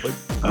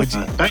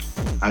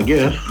I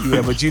guess.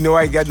 Yeah, but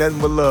I got nothing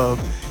but love,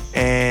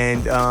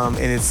 and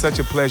it's such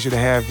a pleasure to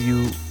have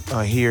you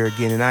here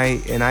again.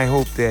 And I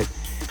hope that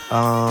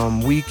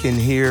we can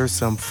hear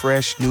some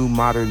fresh, new,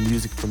 modern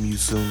music from you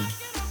soon.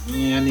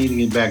 Yeah, I need to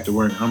get back to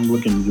work. I'm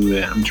looking to do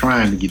that. I'm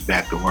trying to get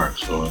back to work,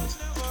 so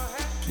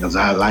because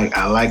I like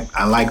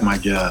my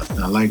job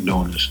and I like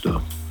doing this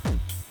stuff.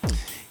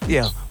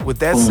 Yeah. With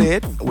that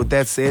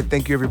said,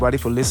 thank you everybody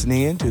for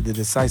listening in to the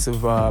Decisive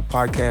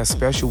podcast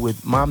special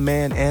with my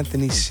man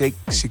Anthony Shake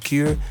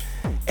Shakir.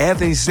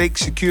 Anthony Shake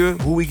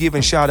Shakir, who we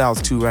giving shout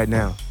outs to right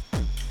now?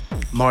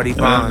 Marty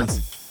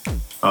Bonds.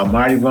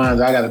 Marty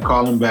Bonds, I got to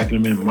call him back in a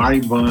minute. Marty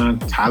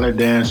Bonds, Tyler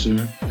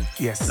Dancer.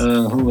 Yes.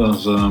 Who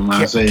else?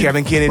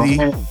 Kevin Kennedy.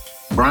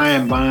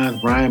 Brian Bonds,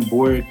 Brian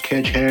Boyd,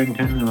 Ketch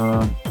Harrington.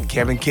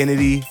 Kevin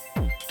Kennedy.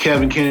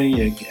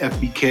 FBK.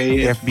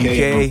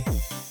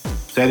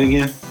 Say that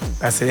again?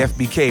 I said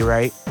FBK,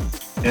 right?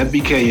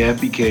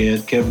 FBK,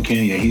 that's Kevin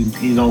Kennedy. Yeah,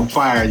 he's on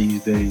fire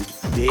these days.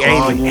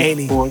 Yeah, ain't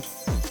he?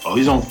 Oh,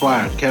 he's on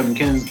fire. Kevin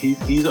Kennedy,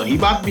 he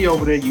about to be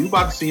over there. You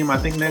about to see him, I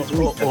think, next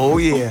week. Oh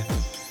yeah.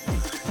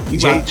 You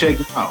gotta check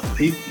him out.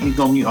 He's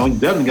gonna be. You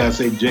definitely gotta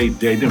say Jay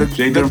Dimmons.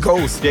 The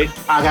Ghost.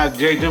 I got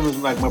Jay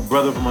Dimmons like my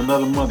brother from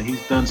another mother.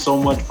 He's done so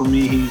much for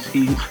me.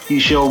 He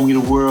showed me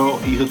the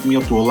world. He hooked me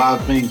up to a lot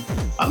of things.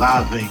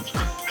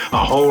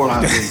 A whole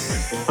lot of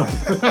things.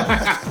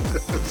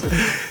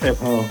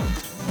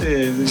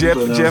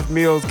 Jeff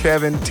Mills,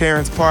 Kevin,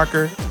 Terrence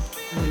Parker.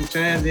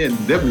 Yeah,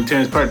 definitely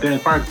Terrence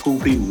Park, cool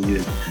people.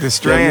 Yeah. The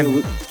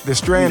Strand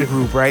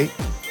Group, right?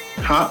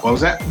 Huh? What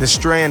was that? The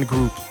Strand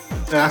Group.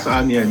 That's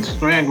the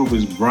Strand Group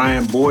is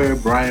Brian Boyer,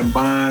 Brian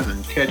Bonds,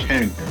 and Ketch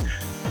Harrington,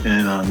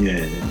 and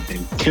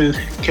and Kenneth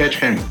Ketch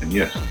Harrington.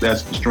 Yes,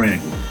 that's the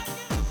Strand Group.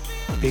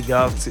 Big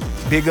ups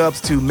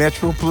to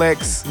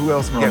Metroplex. Who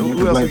else?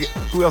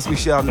 Who else we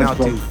shouting out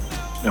to?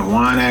 And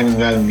Juan Atkins,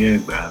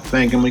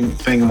 thank him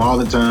all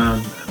the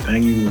time.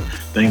 Thank you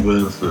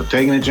for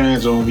taking a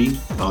chance on me,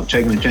 or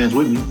taking a chance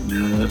with me,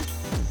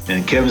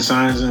 and Kevin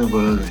Simonson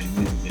for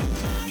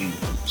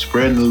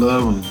spreading the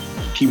love and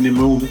keeping it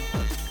moving.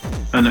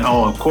 And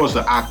of course,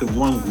 the Octave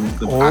One group.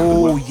 The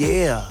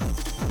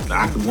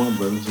Octave One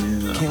brothers.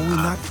 Can we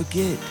not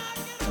forget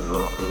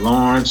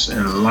Lawrence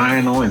and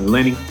Lionel and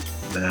Lenny?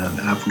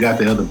 I forgot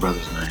the other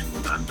brother's name,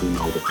 but I do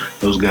know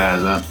those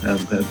guys. I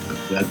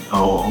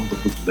owe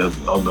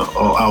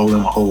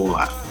them a whole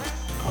lot.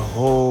 A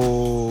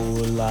whole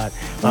lot.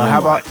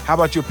 How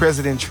about your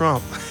President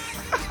Trump?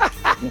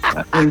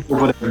 I didn't go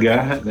for that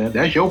guy.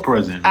 That's your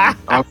president.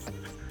 I'll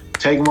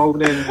take him over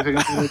there.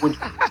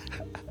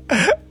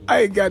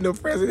 I ain't got no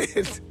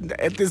president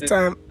at this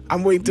time.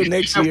 I'm waiting till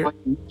next year.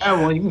 You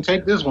can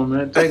take this one,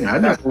 man. Take it. I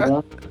didn't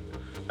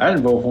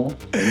vote for him.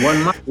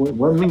 It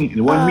wasn't me.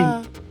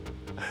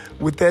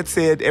 With that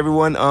said,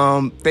 everyone,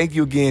 thank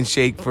you again,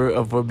 Shake,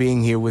 for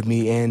being here with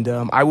me. And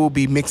I will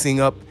be mixing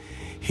up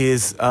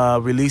his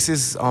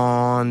releases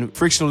on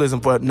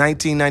Frictionalism for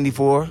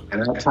 1994.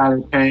 And that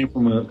title came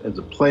from as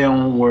a play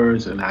on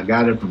words, and I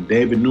got it from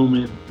David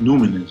Newman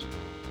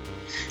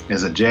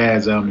as a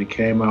jazz album that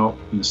came out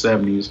in the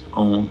 70s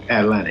on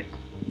Atlantic,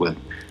 with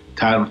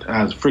title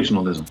as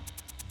Frictionalism.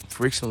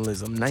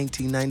 Frictionalism,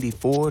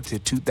 1994 to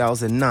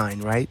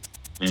 2009, right?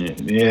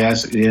 Yeah,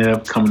 it ended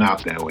up coming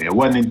out that way. That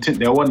wasn't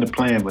the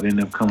plan, but it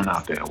ended up coming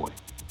out that way.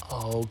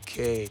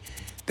 Okay.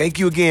 Thank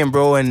you again,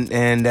 bro, and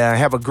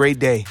have a great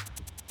day.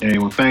 Hey,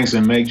 well, thanks,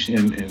 and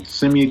and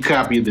send me a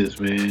copy of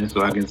this, man,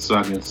 so I can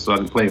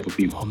play it for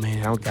people. Oh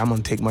man, I'm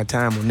gonna take my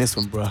time on this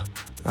one, bro.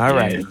 All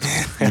right.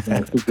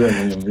 The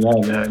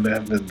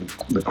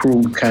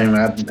crew came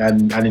out. I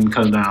didn't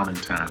cut down in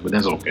time, but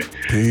that's okay.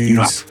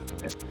 Peace.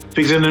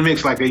 Fix it in the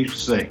mix, like they used to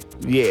say.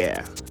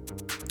 Yeah.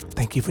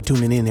 Thank you for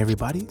tuning in,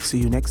 everybody. See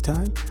you next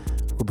time.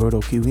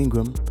 Roberto Q.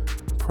 Ingram,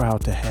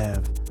 proud to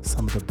have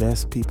some of the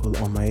best people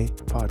on my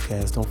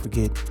podcast. Don't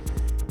forget,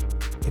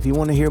 if you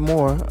want to hear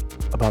more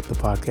about the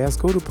podcast,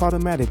 go to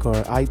Podomatic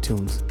or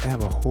iTunes. I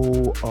have a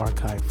whole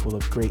archive full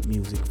of great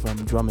music from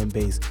drum and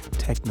bass,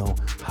 techno,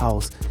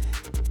 house,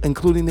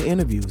 including the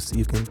interviews.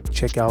 You can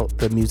check out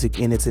the music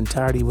in its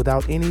entirety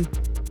without any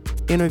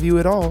interview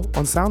at all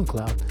on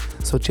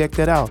SoundCloud. So check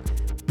that out.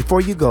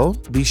 Before you go,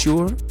 be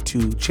sure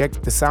to check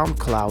the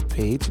SoundCloud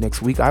page.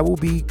 Next week, I will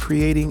be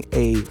creating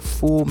a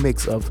full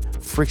mix of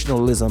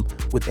Frictionalism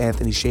with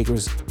Anthony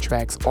Shaker's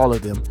tracks, all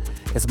of them,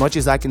 as much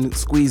as I can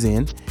squeeze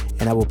in,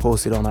 and I will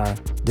post it on our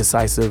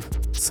Decisive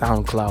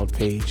SoundCloud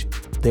page.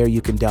 There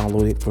you can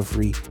download it for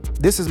free.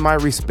 This is my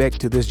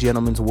respect to this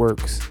gentleman's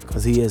works,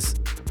 because he is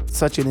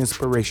such an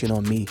inspiration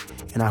on me,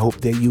 and I hope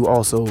that you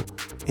also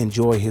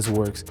enjoy his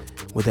works.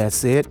 With that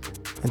said,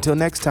 until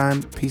next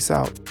time, peace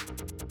out.